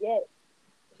forget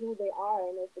who they are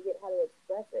and they forget how to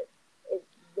express it if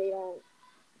they don't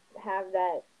have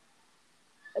that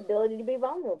ability to be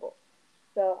vulnerable.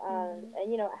 So, and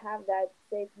have that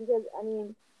safe because I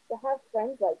mean, to have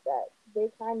friends like that, they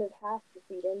kind of have to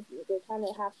feed into you. They kind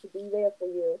of have to be there for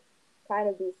you, kind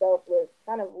of be selfless,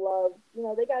 kind of love.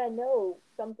 They gotta know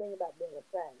something about being a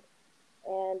friend.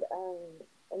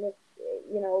 And if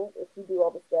you do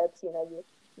all the steps,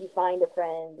 you find a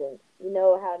friend and you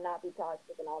know how to not be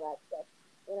toxic and all that stuff.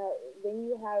 Then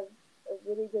you have a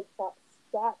really good shot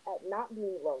at not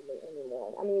being lonely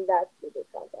anymore. I mean, that's the big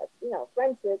concept.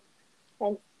 Friendship,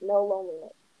 hence no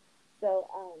loneliness. So,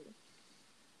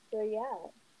 yeah,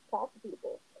 talk to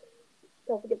people.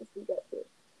 Don't forget to speak up too.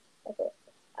 Okay.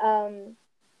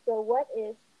 So what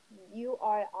if you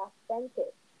are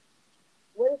authentic?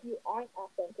 What if you aren't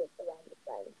authentic around your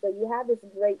friends? So you have this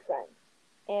great friend,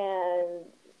 and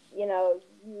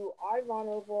you are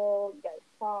vulnerable. You guys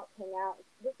talk, hang out.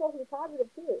 This supposed to be positive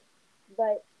too,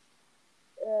 but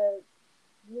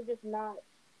you're just not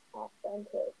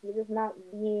authentic. You're just not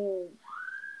being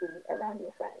around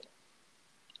your friend.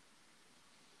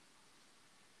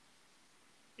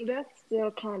 That's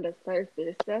still kind of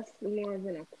surface. That's more of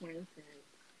an acquaintance.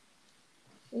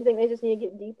 You think they just need to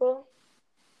get deeper?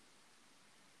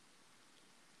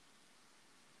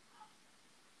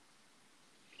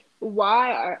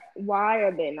 Why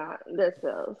are they not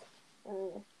themselves?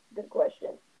 Good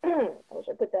question. I wish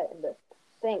I put that in the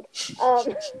thing. I'll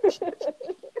just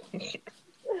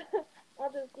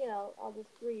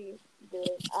free do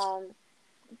it.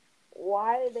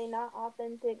 Why are they not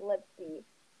authentic? Let's see.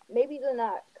 Maybe they're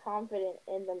not confident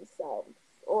in themselves,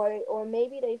 or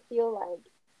maybe they feel like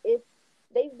it's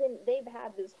they've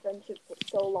had this friendship for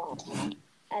so long,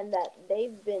 and that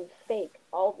they've been fake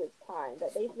all this time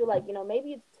that they feel like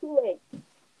maybe it's too late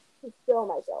to show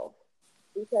myself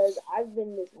because I've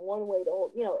been this one way the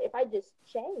whole. If I just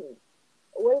change,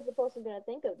 what is the person gonna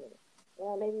think of me?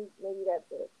 Well, maybe that's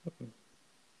it.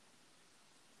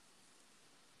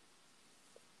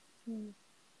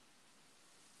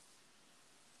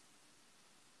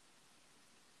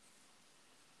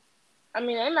 I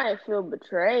mean, they might feel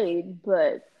betrayed,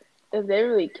 but if they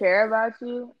really care about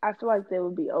you, I feel like they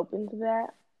would be open to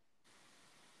that.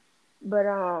 But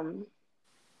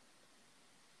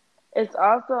it's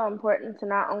also important to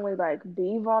not only like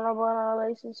be vulnerable in a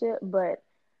relationship, but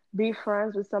be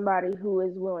friends with somebody who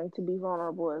is willing to be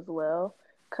vulnerable as well.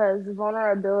 Because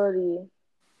vulnerability,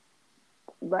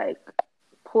 like,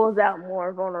 pulls out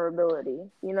more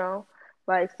vulnerability, you know?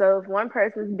 Like, so if one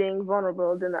person's being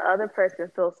vulnerable, then the other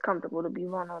person feels comfortable to be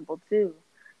vulnerable too.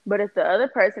 But if the other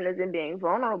person isn't being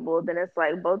vulnerable, then it's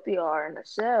like both of y'all are in a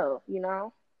shell, you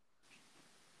know?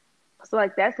 So,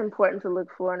 like, that's important to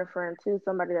look for in a friend too,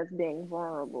 somebody that's being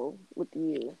vulnerable with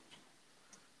you.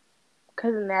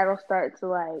 Because then that'll start to,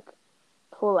 like,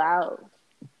 pull out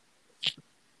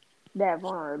that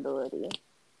vulnerability,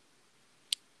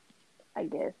 I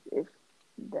guess, if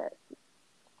that.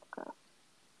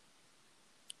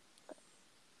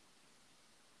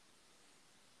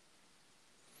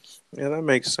 Yeah, that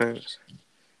makes sense.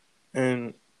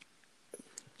 And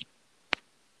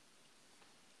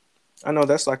I know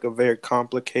that's like a very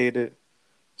complicated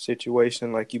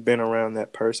situation. Like you've been around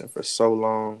that person for so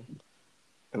long,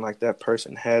 and like that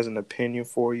person has an opinion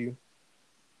for you,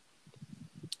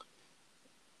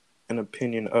 an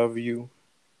opinion of you.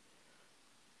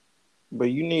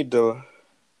 But you need to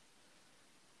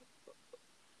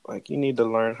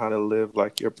learn how to live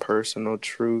like your personal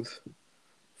truth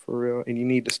for real. And you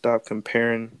need to stop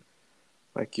comparing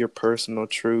like your personal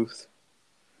truth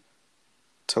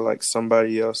to like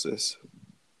somebody else's,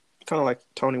 kind of like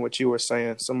Tony, what you were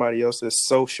saying, somebody else's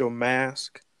social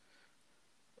mask.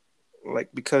 Like,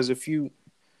 because if you're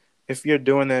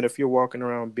doing that, if you're walking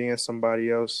around being somebody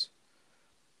else,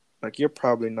 like you're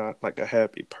probably not like a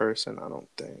happy person, I don't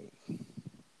think.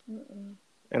 Mm-mm.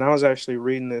 And I was actually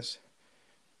reading this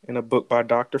in a book by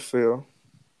Dr. Phil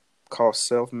called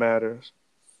Self Matters.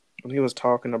 And he was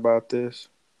talking about this.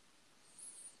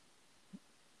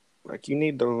 Like you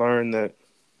need to learn that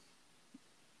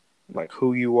like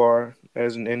who you are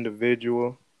as an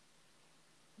individual.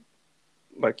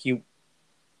 Like you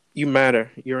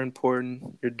matter. You're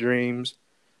important. Your dreams,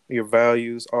 your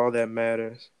values, all that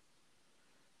matters.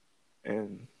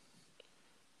 And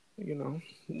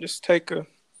just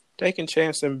taking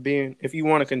chance and being, if you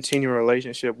want to continue a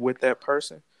relationship with that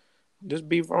person, just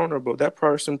be vulnerable. That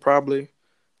person probably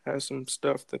has some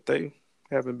stuff that they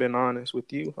haven't been honest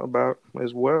with you about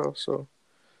as well. So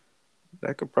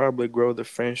that could probably grow the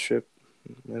friendship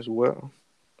as well.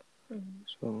 Mm-hmm.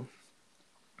 So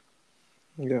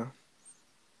yeah.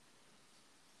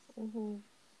 Mm-hmm.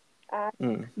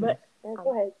 Mm-hmm. But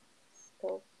Go ahead.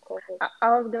 Go ahead.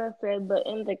 I was gonna say, but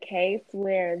in the case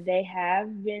where they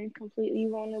have been completely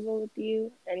vulnerable with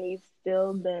you and you've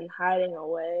still been hiding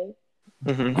away,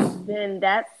 Mm-hmm. then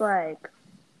that's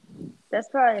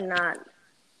probably not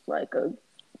like a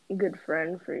good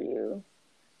friend for you.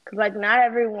 Cause like not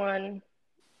everyone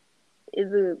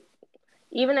is a,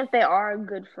 even if they are a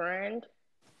good friend,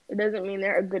 it doesn't mean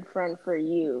they're a good friend for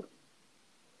you.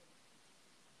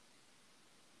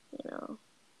 You know.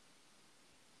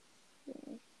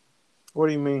 What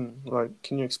do you mean? Like,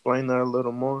 can you explain that a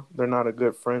little more? They're not a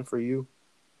good friend for you?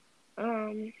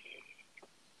 Um.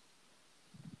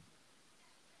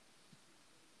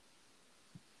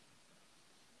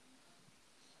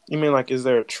 You mean like, is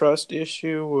there a trust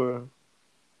issue or?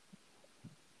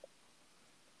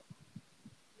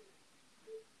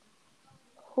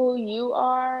 Who you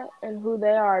are and who they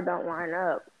are don't line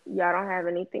up. Y'all don't have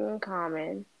anything in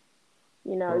common.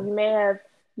 You know, Oh.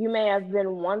 you may have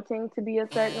been wanting to be a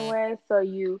certain way, so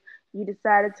you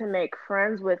decided to make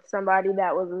friends with somebody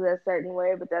that was a certain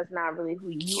way, but that's not really who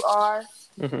you are.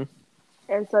 Hmm.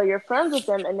 And so you're friends with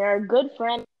them, and they're a good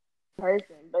friend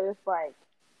person, but it's like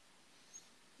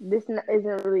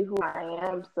isn't really who I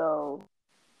am. So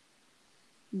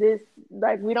this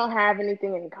like we don't have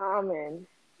anything in common.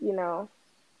 You know,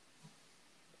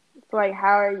 it's like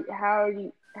how are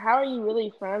you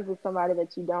really friends with somebody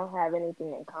that you don't have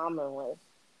anything in common with?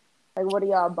 Like, what do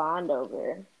y'all bond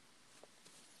over?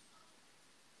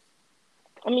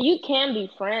 I mean, you can be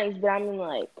friends, but I mean,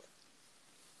 like,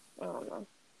 I don't know.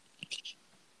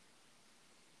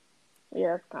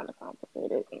 Yeah, it's kind of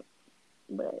complicated,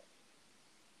 but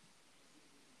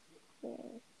yeah.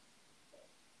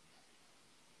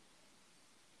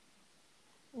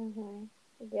 Mhm.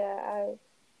 Yeah,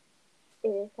 it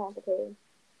is complicated.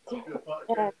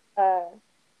 and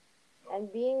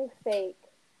and being fake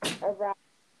around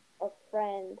a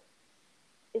friend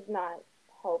is not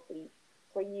healthy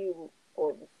for you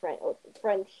or the friend or the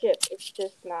friendship. It's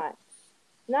just not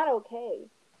okay.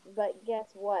 But guess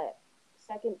what?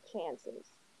 Second chances.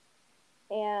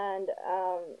 And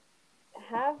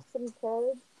have some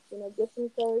courage, get some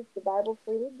courage. The Bible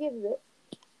freely gives it.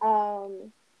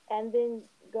 Um, and then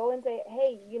go and say,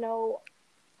 hey,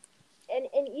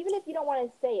 and even if you don't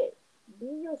want to say it, be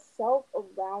yourself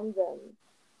around them,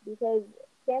 because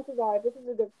chances are, if this is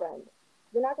a good friend,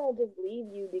 they're not going to just leave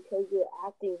you because you're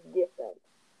acting different.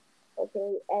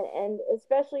 Okay, and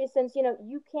especially since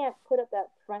you can't put up that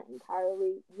front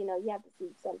entirely. You have to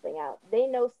seek something out. They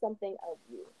know something of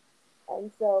you,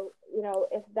 and so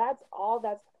if that's all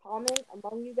that's common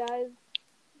among you guys,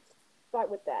 start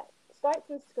with that. Start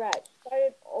from scratch. Start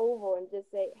it over and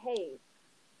just say, hey,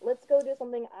 let's go do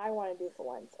something I want to do for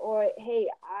once. Or, hey,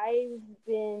 I've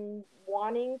been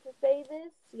wanting to say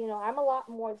this. I'm a lot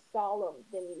more solemn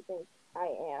than you think I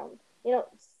am.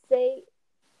 Say,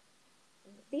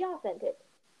 be authentic.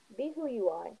 Be who you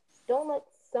are. Don't let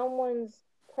someone's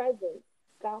presence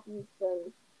stop you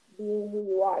from being who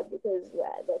you are, because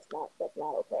that's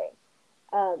not okay.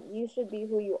 You should be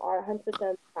who you are 100% of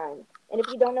the time. And if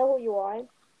you don't know who you are,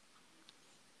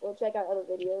 we'll check out other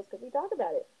videos because we talk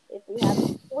about it. If we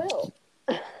haven't, we will.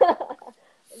 but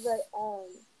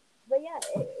but yeah,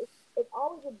 it's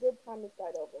always a good time to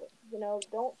start over.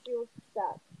 Don't feel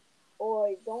stuck,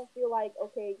 or don't feel like,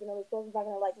 okay, this person's not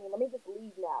gonna like me. Let me just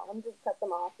leave now. Let me just cut them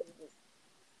off and just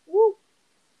whoop.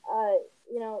 Uh,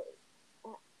 you know,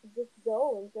 just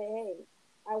go and say, hey,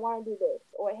 I want to do this,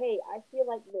 or hey, I feel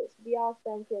like this. Be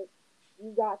authentic.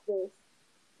 You got this.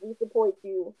 We support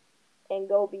you, and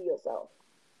go be yourself.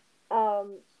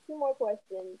 Two more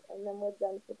questions, and then we're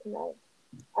done for tonight.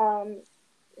 Um,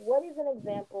 what is an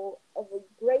example of a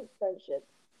great friendship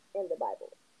in the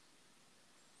Bible?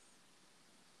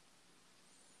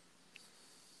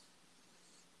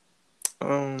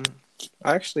 Um,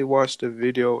 I actually watched a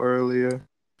video earlier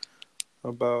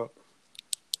about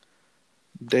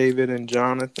David and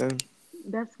Jonathan.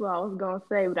 That's what I was gonna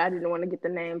say, but I didn't want to get the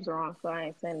names wrong, so I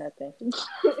ain't saying nothing.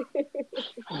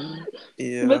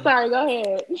 Yeah, But sorry, go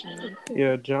ahead.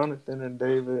 yeah, Jonathan and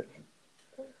David,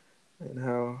 and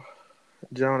how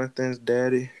Jonathan's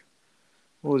daddy,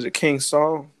 what was it, King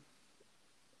Saul?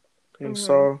 King Mhm.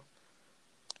 Saul,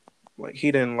 like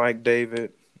he didn't like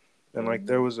David, and like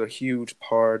there Mhm. was a huge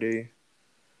party.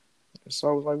 And so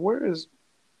I was like, where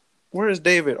is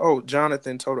David? Oh,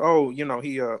 Jonathan told. Oh,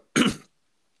 he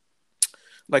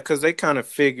like because they kind of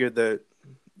figured that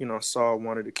Saul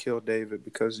wanted to kill David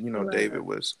because David Right.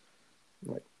 was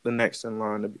like the next in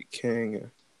line to be king.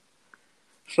 And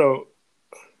so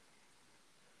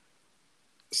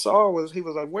he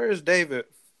was like, where is David?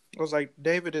 I was like,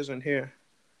 David isn't here.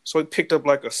 So he picked up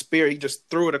like a spear. He just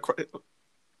threw it across.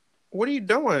 What are you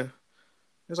doing?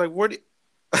 It's like, why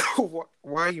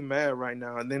are you mad right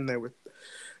now? And then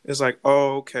it's like,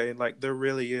 oh, okay. Like there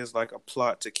really is like a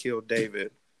plot to kill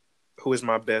David, who is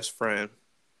my best friend.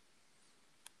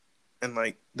 And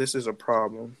like, this is a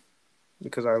problem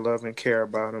because I love and care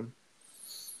about him.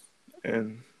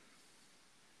 And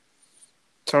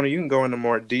Tony, you can go into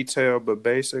more detail, but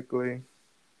basically,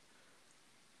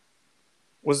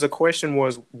 the question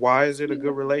was why is it a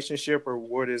good relationship, or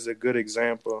what is a good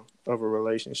example of a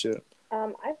relationship?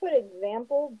 I put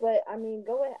example, but I mean,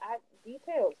 go ahead.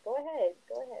 Details. Go ahead.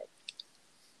 Go ahead.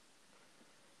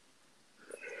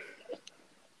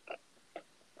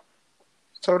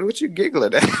 Tony, what you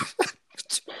giggling at?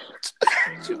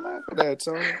 laughing at,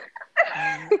 Tony?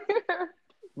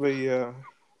 But yeah,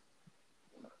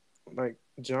 like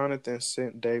Jonathan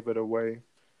sent David away,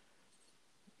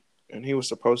 and he was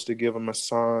supposed to give him a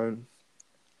sign.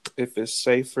 If it's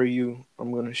safe for you,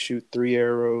 I'm gonna shoot 3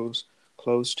 arrows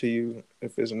close to you.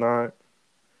 If it's not,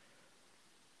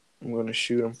 I'm gonna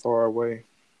shoot him far away.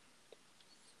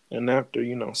 And after,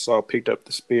 Saul picked up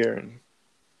the spear and,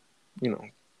 you know,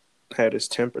 had his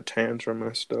temper tantrum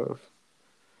and stuff,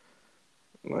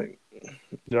 like,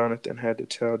 Jonathan had to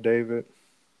tell David.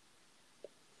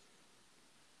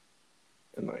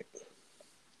 And, like,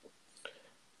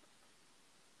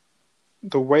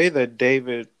 the way that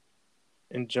David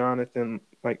and Jonathan,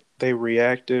 like, they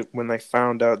reacted when they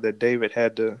found out that David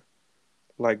had to,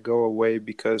 like, go away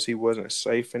because he wasn't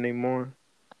safe anymore.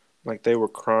 Like, they were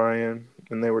crying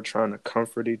and they were trying to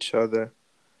comfort each other.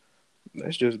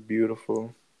 That's just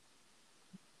beautiful.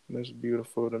 That's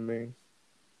beautiful to me.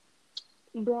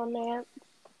 Bromance.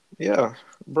 Yeah,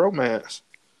 bromance.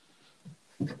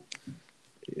 Yeah.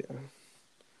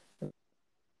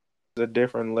 It's a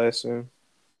different lesson.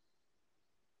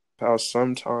 How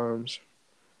sometimes,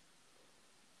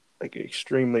 like,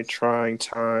 extremely trying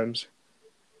times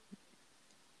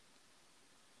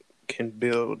can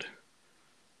build,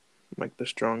 like, the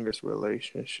strongest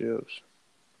relationships.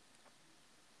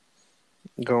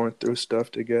 Going through stuff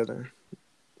together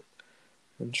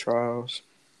and trials.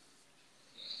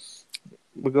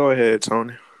 But go ahead,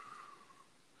 Tony.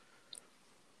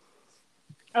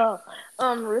 Oh,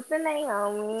 Ruth and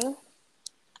Naomi.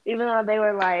 Even though they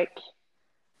were like,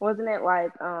 wasn't it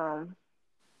like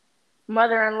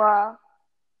mother-in-law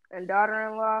and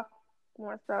daughter-in-law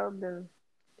more so than,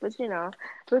 but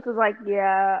Ruth was like,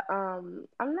 yeah, I'm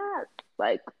not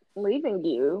like leaving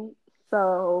you.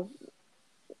 So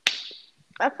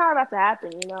that's not about to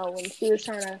happen, when she was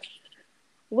trying to,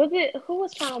 who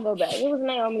was trying to go back? It was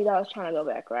Naomi that was trying to go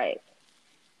back, right?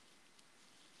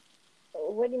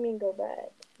 What do you mean go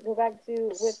back? Go back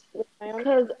to with Naomi?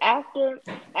 Because after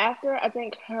I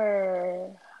think her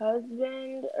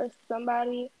husband or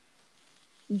somebody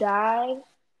died,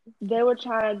 they were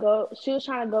trying to go. She was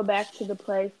trying to go back to the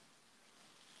place,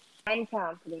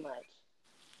 hometown, pretty much.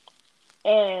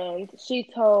 And she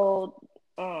told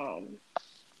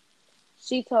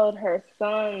her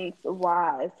son's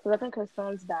wives, because I think her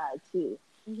sons died too.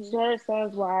 Mm-hmm. She told her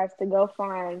son's wives to go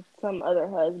find some other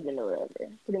husband or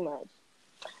whatever, pretty much.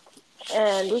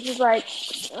 And this is like,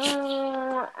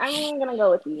 I'm gonna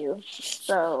go with you.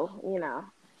 So,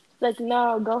 like,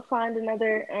 no, go find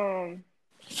another,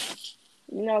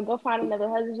 go find another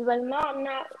husband. She's like, no, I'm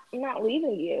not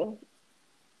leaving you.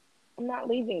 I'm not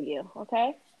leaving you,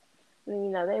 okay?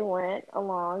 And, they went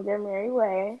along their merry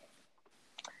way,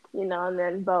 and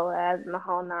then Boaz and the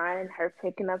whole nine, and her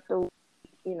picking up the,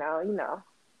 I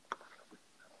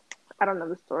don't know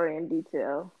the story in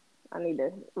detail. I need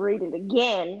to read it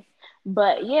again.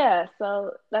 But yeah,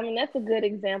 so, I mean, that's a good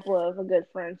example of a good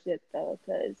friendship, though,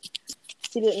 because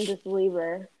she didn't just leave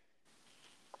her.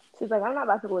 She's like, I'm not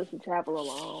about to let you travel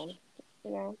alone.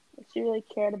 She really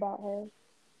cared about her.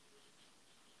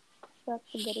 That's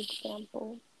a good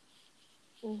example.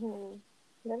 Mm-hmm.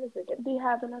 That is a good. Do you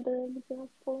have another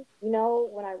example?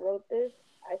 When I wrote this,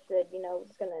 I said, I'm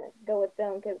just going to go with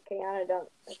them because Kayana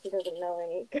she doesn't know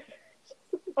any.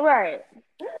 Right.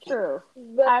 True.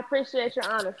 But I appreciate your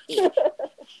honesty.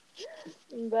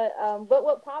 But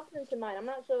what pops into mind, I'm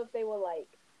not sure if they were like,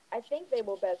 I think they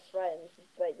were best friends,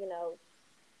 but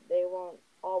they weren't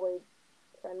always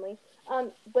friendly.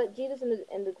 But Jesus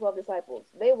and the 12 disciples,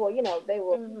 they were, they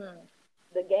were mm-hmm.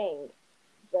 the gang,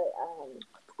 but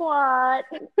squad.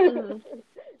 Mm-hmm.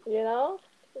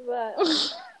 But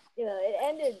it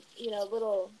ended,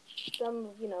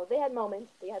 they had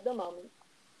moments, they had their moments.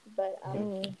 But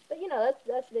but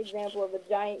that's the example of a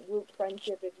giant group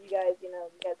friendship. If you guys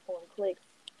form cliques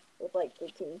with like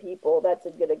 15 people, that's a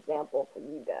good example for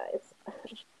you guys.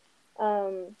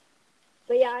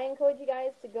 But yeah, I encourage you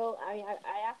guys to go. I mean,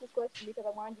 I asked this question because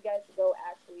I wanted you guys to go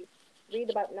actually read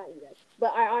the Bible. Not you guys,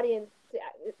 but our audience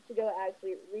to go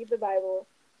actually read the Bible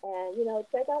and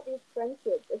check out these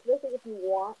friendships, especially if you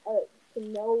want to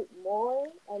know more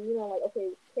and like,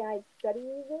 okay, can I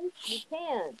study this? You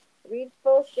can. Read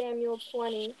 1 Samuel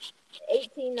 20,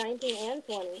 18, 19, and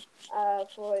 20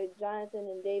 for Jonathan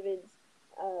and David's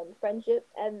friendship.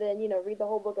 And then, read the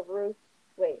whole book of Ruth.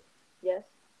 Wait, yes,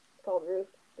 it's called Ruth.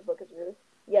 The book is Ruth.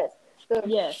 Yes, the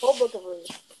whole book of Ruth.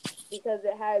 Because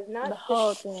it has not the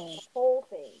whole thing.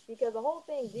 Because the whole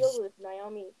thing deals with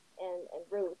Naomi and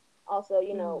Ruth. Also,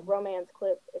 romance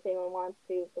clip if anyone wants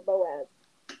to for Boaz.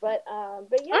 But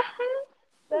yeah.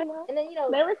 Uh-huh. And then,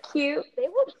 they were cute. They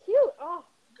were cute. Oh,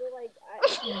 feel like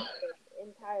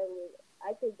entirely.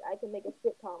 I could make a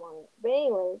sitcom on it. But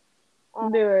anyways,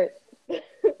 Do it.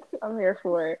 I'm here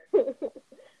for it.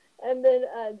 and then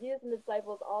Jesus and the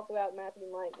disciples all throughout Matthew,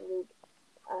 Mark, Luke.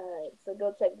 So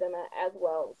go check them out as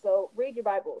well. So read your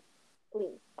Bibles,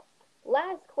 please.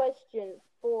 Last question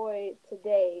for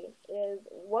today is: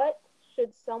 what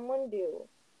should someone do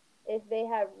if they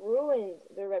have ruined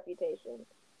their reputation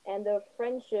and their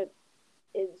friendship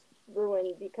is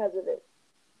ruined because of it,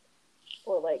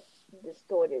 or like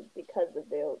distorted because of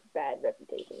their bad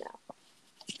reputation now?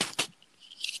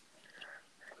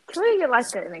 Can we get like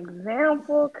an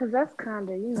example? Because that's kind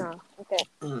of. Okay.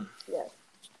 Yes.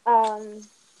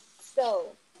 So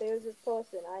there's this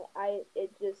person.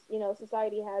 It just,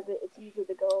 society has it. It's usually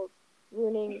the girls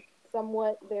ruining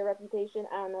somewhat their reputation.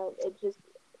 I don't know. It just,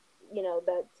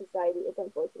 that society. It's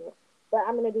unfortunate, but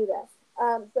I'm gonna do that.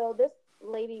 So this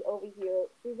lady over here,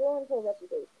 she ruined her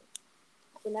reputation.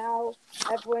 So now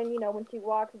everyone, when she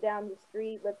walks down the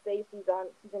street, let's say she's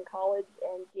in college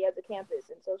and she has a campus,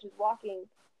 and so she's walking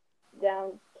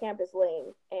down campus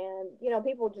lane, and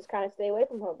people just kind of stay away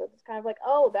from her, but it's kind of like,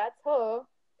 oh, that's her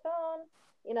turn,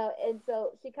 and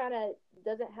so she kind of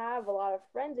doesn't have a lot of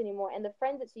friends anymore, and the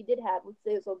friends that she did have, let's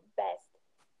say, it was her best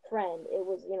friend, it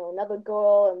was another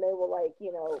girl, and they were like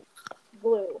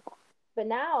glue. But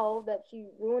now that she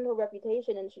ruined her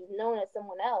reputation and she's known as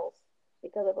someone else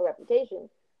because of her reputation,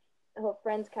 her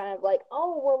friends kind of like,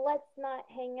 oh, well, let's not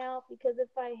hang out, because if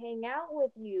I hang out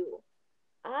with you,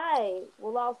 I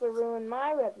will also ruin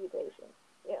my reputation.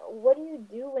 What do you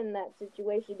do in that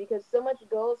situation? Because so much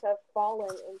girls have fallen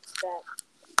into that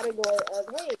category of,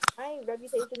 hey, my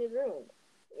reputation is ruined.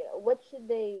 What should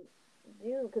they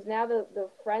do? Because now the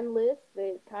friend list,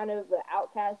 the kind of the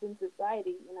outcast in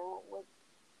society,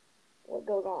 what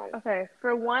goes on? Okay,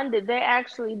 for one, did they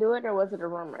actually do it or was it a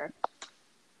rumor?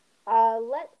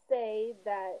 Let's say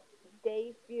that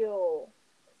they feel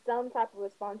some type of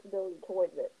responsibility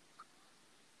towards it.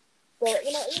 So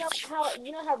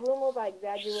how rumors are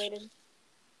exaggerated,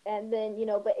 and then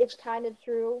but it's kind of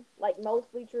true, like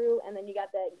mostly true, and then you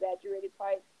got that exaggerated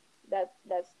part. That's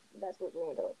what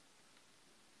ruined her.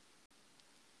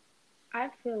 I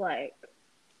feel like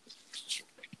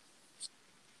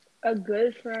a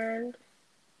good friend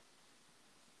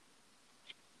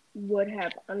would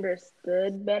have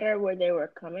understood better where they were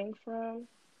coming from,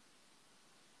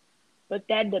 but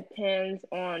that depends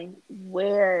on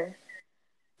where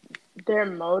their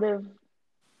motive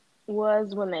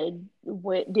was when they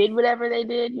did whatever they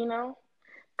did,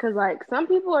 because like some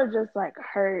people are just like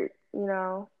hurt,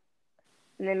 and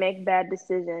they make bad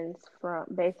decisions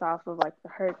based off of like the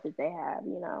hurt that they have,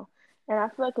 and I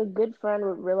feel like a good friend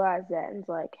would realize that and it's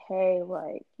like, hey,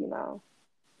 like,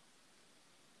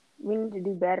 we need to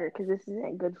do better because this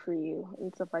isn't good for you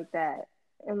and stuff like that,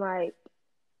 and like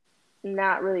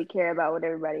not really care about what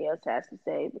everybody else has to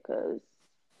say because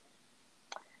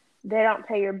they don't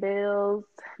pay your bills,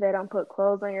 they don't put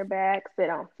clothes on your backs, they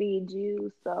don't feed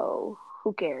you, so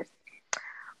who cares?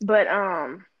 But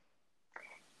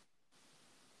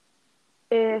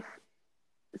if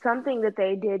something that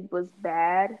they did was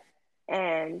bad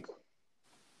and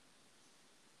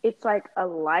it's like a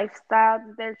lifestyle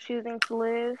that they're choosing to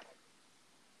live,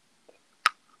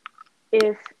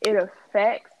 if it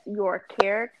affects your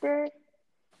character,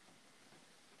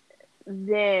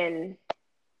 then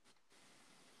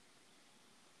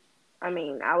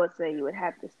I would say you would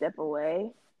have to step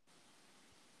away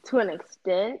to an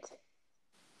extent,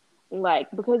 like,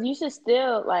 because you should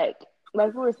still like we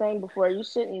were saying before, you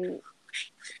shouldn't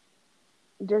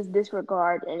just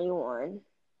disregard anyone,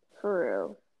 for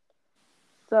real.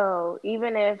 So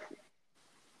even if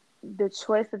the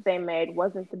choice that they made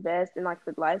wasn't the best and like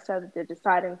the lifestyle that they're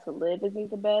deciding to live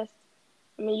isn't the best,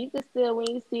 you can still, when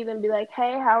you see them, be like,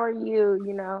 hey, how are you?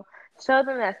 Show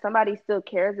them that somebody still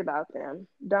cares about them.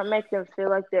 Don't make them feel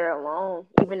like they're alone,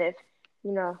 even if,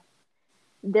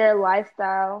 their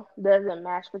lifestyle doesn't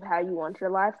match with how you want your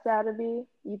lifestyle to be.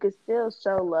 You could still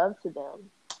show love to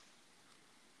them.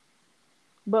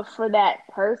 But for that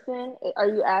person, are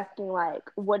you asking like,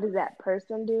 what does that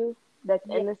person do that's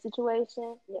in the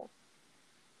situation? Yeah.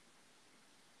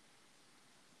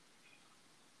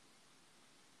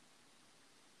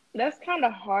 That's kind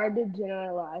of hard to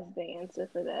generalize the answer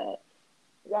for that.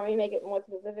 You want me to make it more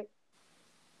specific?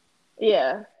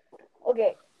 Yeah.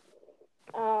 Okay.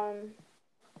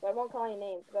 So I won't call any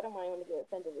names because I don't want anyone to get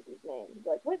offended with these names.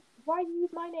 Like, what? Why do you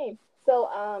use my name? So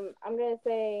I'm gonna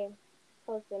say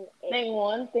person A. Thing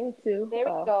one, thing two. There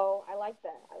we go. I like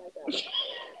that.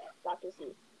 Dr. C.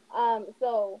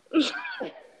 So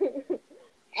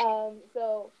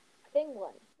so thing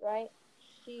one, right?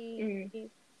 She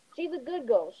she's a good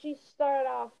girl. She started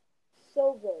off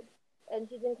so good, and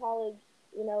she's in college.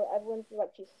 You know, everyone's like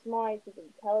she's smart, she's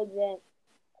intelligent,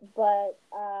 but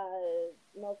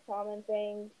most common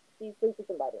thing, she sleeps with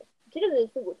somebody. She doesn't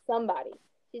just sleep with somebody.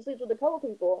 She sleeps with a couple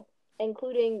people,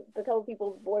 including the couple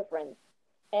people's boyfriends,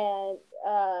 and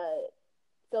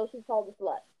so she's called a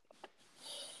slut.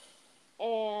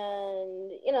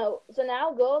 And so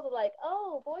now girls are like,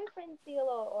 oh, boyfriend stealer,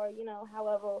 or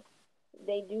however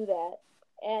they do that.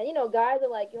 And guys are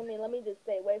like, let me just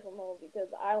stay away from her because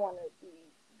I want to be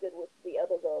good with the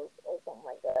other girls or something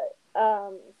like that.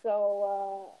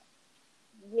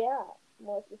 Yeah,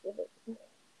 more specific.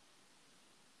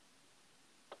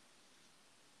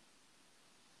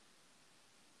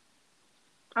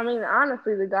 I mean,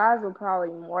 honestly, the guys will probably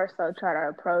more so try to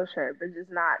approach her, but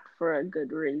just not for a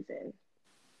good reason.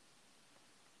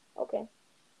 Okay.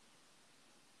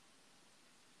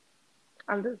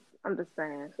 I'm just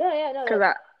saying, Yeah, no,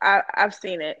 because I've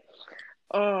seen it.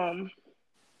 Um,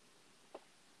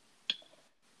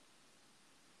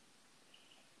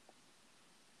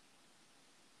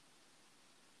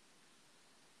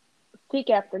 Seek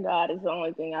after God is the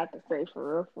only thing I can say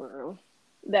for real, for real.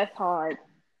 That's hard.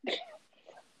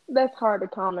 That's hard to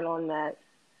comment on that.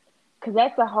 Because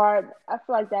that's a hard, I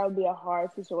feel like that would be a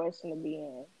hard situation to be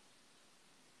in.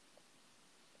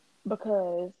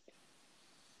 Because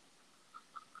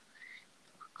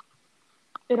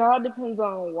it all depends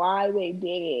on why they did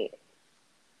it.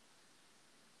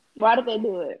 Why did they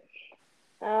do it?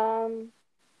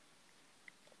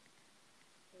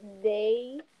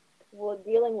 They were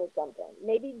dealing with something.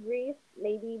 Maybe grief,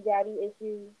 maybe daddy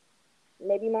issues,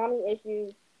 maybe mommy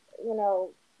issues, you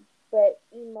know, but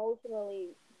emotionally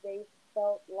they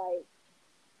felt like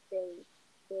they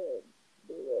should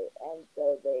do it, and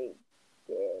so they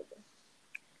did.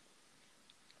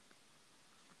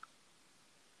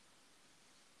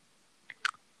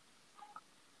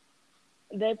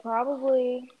 They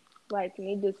probably like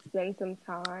need to spend some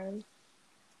time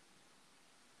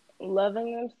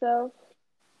loving themselves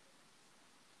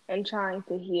and trying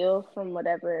to heal from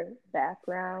whatever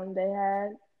background they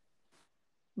had.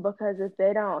 Because if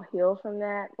they don't heal from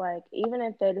that, like even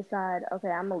if they decide, okay,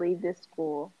 I'm gonna leave this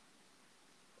school,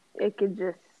 it could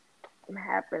just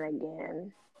happen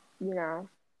again, you know.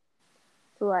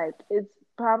 So like it's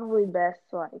probably best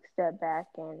to like step back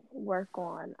and work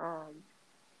on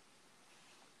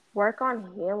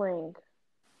healing.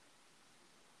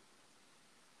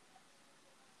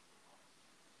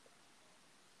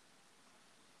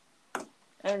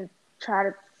 And try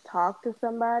to talk to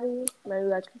somebody, maybe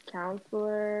like a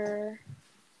counselor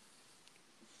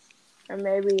or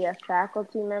maybe a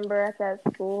faculty member at that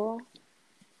school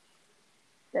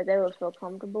that they would feel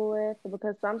comfortable with,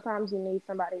 because sometimes you need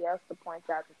somebody else to point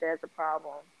out that there's a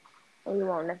problem and you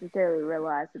won't necessarily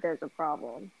realize that there's a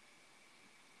problem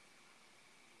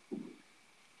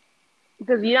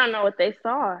because you don't know what they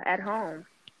saw at home.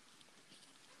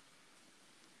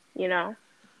 You know,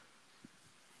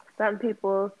 some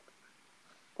people's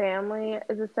family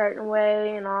is a certain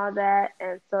way and all that,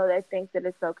 and so they think that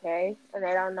it's okay and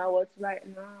they don't know what's right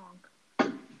and wrong.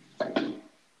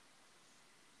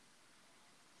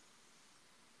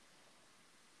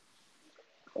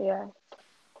 Yeah,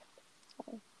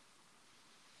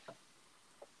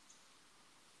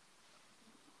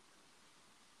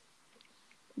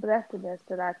 but that's the best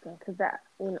that I think, because that,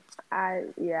 I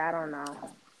don't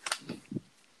know.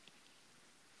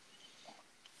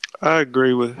 I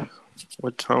agree with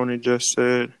what Tony just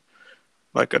said.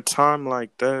 Like a time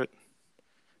like that,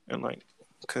 and like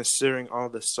considering all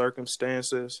the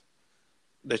circumstances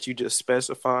that you just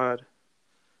specified,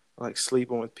 like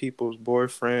sleeping with people's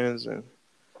boyfriends, and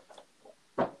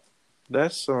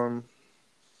that's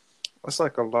that's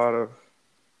like a lot of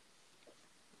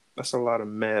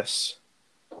mess.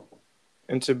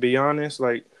 And to be honest,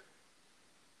 like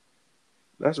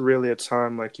that's really a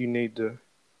time like you need to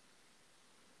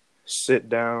sit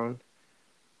down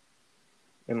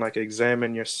and like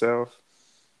examine yourself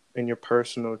and your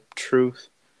personal truth.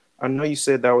 I know you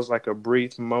said that was like a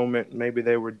brief moment. Maybe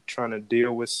they were trying to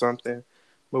deal with something,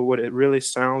 but what it really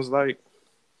sounds like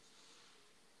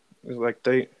is like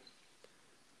they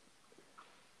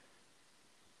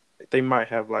might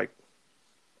have like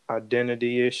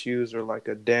identity issues or like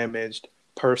a damaged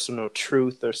personal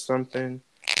truth or something.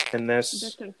 And They're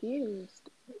that's, confused.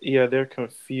 yeah, they're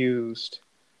confused.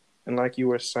 And like you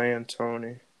were saying,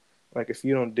 Tony, like if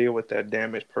you don't deal with that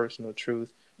damaged personal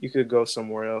truth, you could go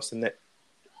somewhere else and that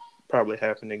probably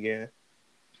happen again.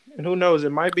 And who knows,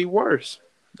 it might be worse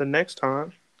the next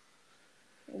time.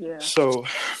 Yeah, So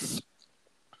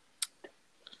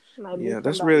might be yeah,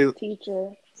 that's somebody's really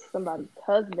teacher. somebody's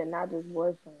husband, not just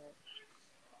boyfriend.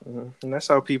 And that's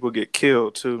how people get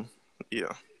killed too.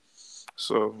 Yeah.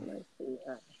 So Let's see.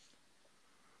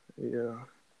 yeah.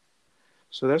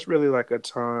 So that's really like a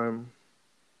time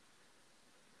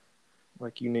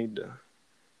like you need to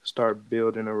start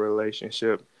building a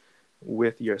relationship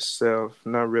with yourself,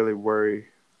 not really worry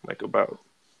like about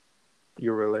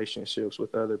your relationships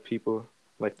with other people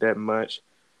like that much,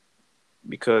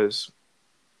 because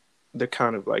they're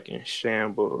kind of like in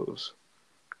shambles,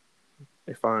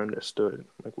 if I understood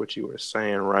like what you were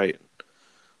saying right.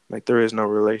 Like there is no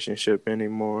relationship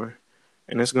anymore,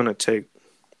 and it's gonna take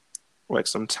like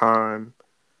some time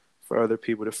for other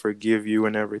people to forgive you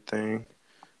and everything.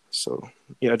 So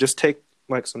yeah, just take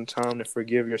like some time to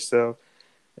forgive yourself,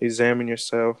 examine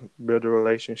yourself, build a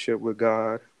relationship with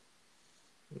God.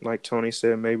 Like Tony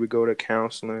said, maybe go to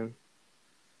counseling.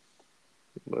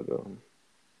 But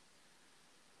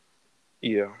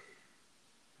yeah,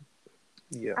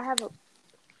 yeah. I have a.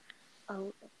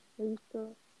 Oh, are you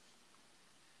still?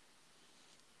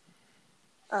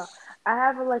 Oh, I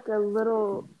have like a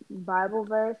little Bible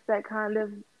verse that kind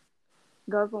of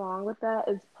goes along with that.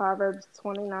 It's Proverbs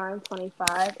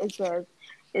 29:25. It says,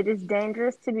 "It is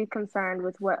dangerous to be concerned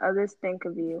with what others think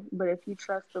of you, but if you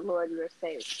trust the Lord, you are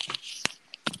safe."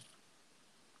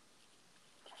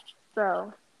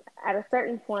 So, at a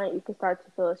certain point, you can start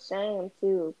to feel ashamed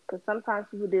too, because sometimes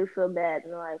people do feel bad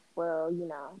and they're like, well, and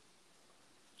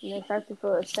they start to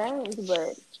feel ashamed,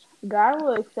 but God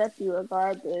will accept you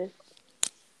regardless.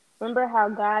 Remember how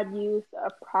God used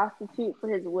a prostitute for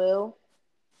his will,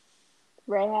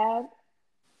 Rahab?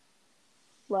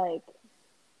 Like,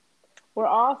 we're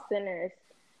all sinners,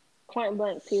 point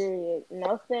blank, period.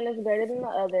 No sin is greater than the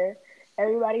other.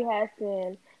 Everybody has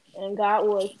sin, and God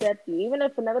will accept you. Even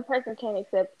if another person can't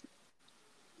accept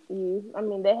you, I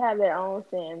mean, they have their own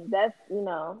sin. That's,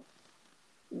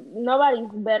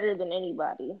 nobody's better than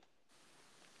anybody.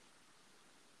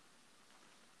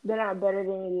 They're not better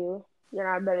than you. You're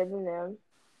not better than them.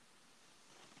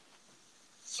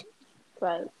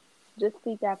 But just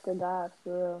seek after God,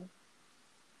 for real.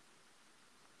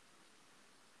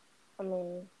 I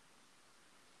mean,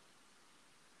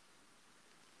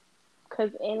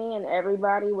 because any and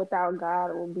everybody without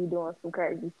God will be doing some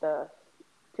crazy stuff,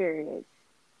 period.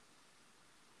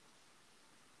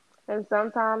 And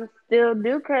sometimes still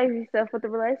do crazy stuff with the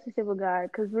relationship with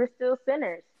God because we're still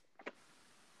sinners,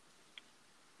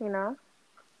 you know?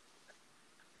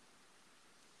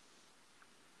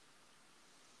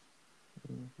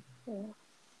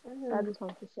 Yeah. I just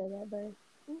wanted to share that, but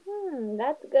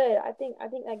That's good. I think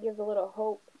that gives a little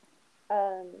hope.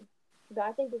 But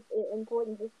I think it's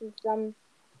important just to sum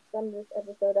this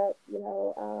episode up.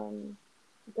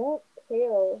 Don't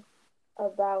care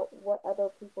about what other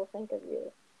people think of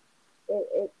you.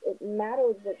 It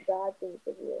matters what God thinks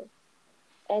of you.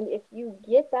 And if you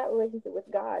get that relationship with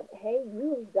God, hey,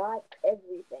 you've got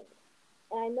everything.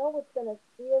 And I know it's gonna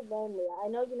feel lonely. I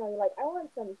know, you're like, I want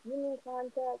some human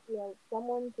contact,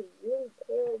 someone to really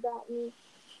care about me.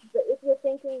 But if you're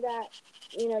thinking that,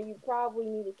 you probably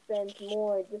need to spend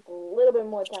just a little bit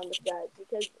more time with God,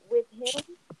 because with Him,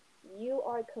 you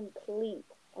are complete.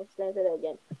 I'm just gonna say that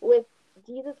again. With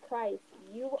Jesus Christ,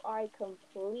 you are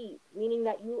complete, meaning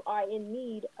that you are in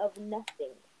need of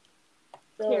nothing.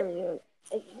 So, period.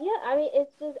 yeah,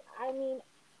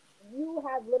 you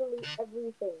have literally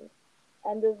everything,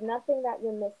 and there's nothing that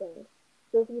you're missing.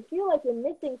 So if you feel like you're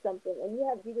missing something and you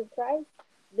have Jesus Christ,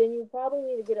 then you probably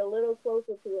need to get a little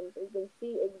closer to Him so you can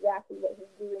see exactly what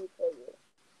He's doing for you.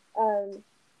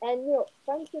 And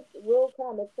friendships will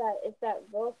come. It's that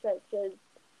verse that says,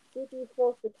 "Seek ye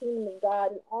first the kingdom of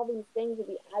God, and all these things will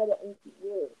be added unto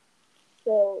you."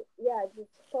 So yeah, just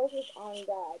focus on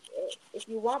God. If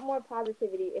you want more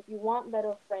positivity, if you want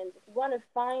better friends, if you want to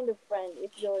find a friend,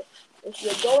 if you're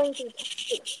going through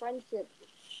toxic friendships,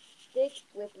 stick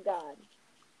with God.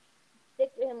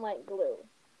 Stick to Him like glue,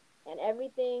 and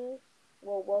everything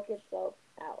will work itself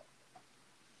out.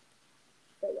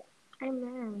 So yeah.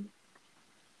 Amen.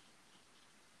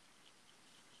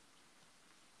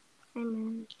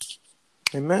 Amen.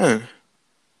 Amen.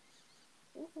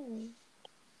 Mm-hmm.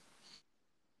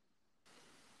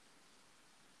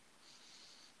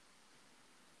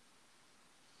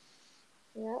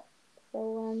 Yep.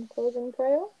 So closing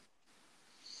prayer.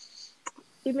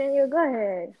 Emmanuel, go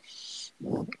ahead.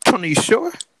 Tony, you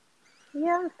sure?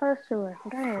 Yeah, I'm so sure.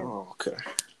 Go ahead. Oh, okay.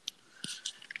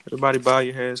 Everybody bow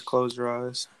your heads, close your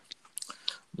eyes.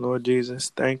 Lord Jesus,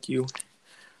 thank you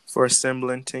for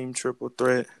assembling Team Triple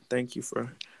Threat. Thank you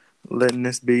for letting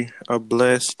this be a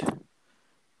blessed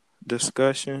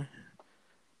discussion.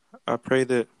 I pray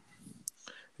that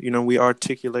we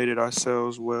articulated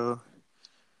ourselves well.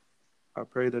 I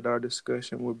pray that our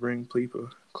discussion will bring people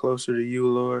closer to you,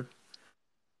 Lord.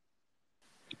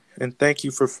 And thank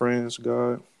you for friends,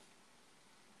 God.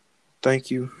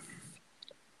 Thank you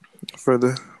for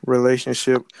the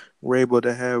relationship we're able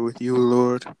to have with you,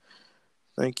 Lord.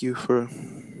 Thank you for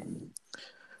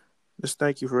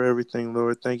thank you for everything,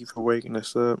 Lord. Thank you for waking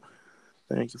us up.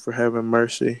 Thank you for having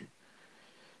mercy.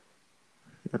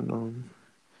 And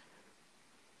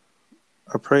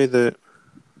I pray that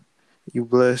you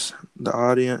bless the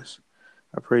audience.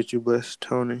 I pray that you bless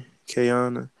Tony,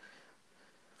 Kayana,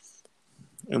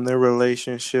 and their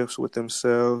relationships with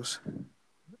themselves,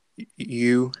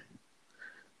 you,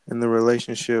 and the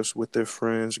relationships with their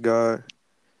friends, God.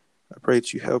 I pray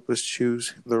that you help us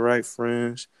choose the right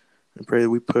friends. I pray that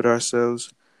we put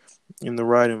ourselves in the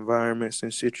right environments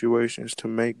and situations to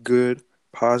make good,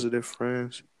 positive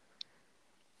friends.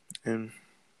 And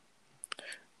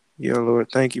yeah, Lord,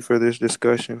 thank you for this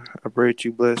discussion. I pray that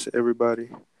you bless everybody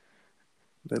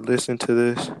that listened to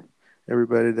this,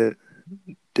 everybody that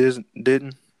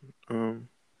didn't. Um,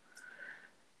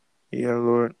 yeah,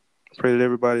 Lord, I pray that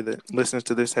everybody that listens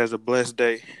to this has a blessed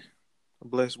day, a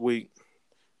blessed week.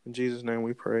 In Jesus' name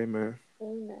we pray, amen.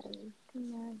 Amen.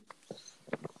 Amen.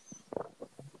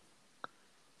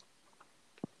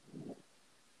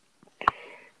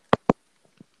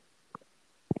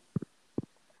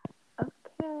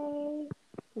 Okay.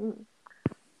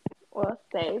 Well,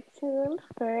 stay tuned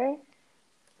for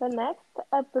the next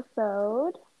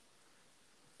episode.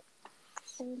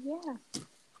 And yeah.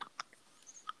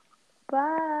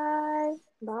 Bye.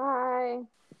 Bye.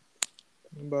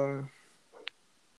 Bye.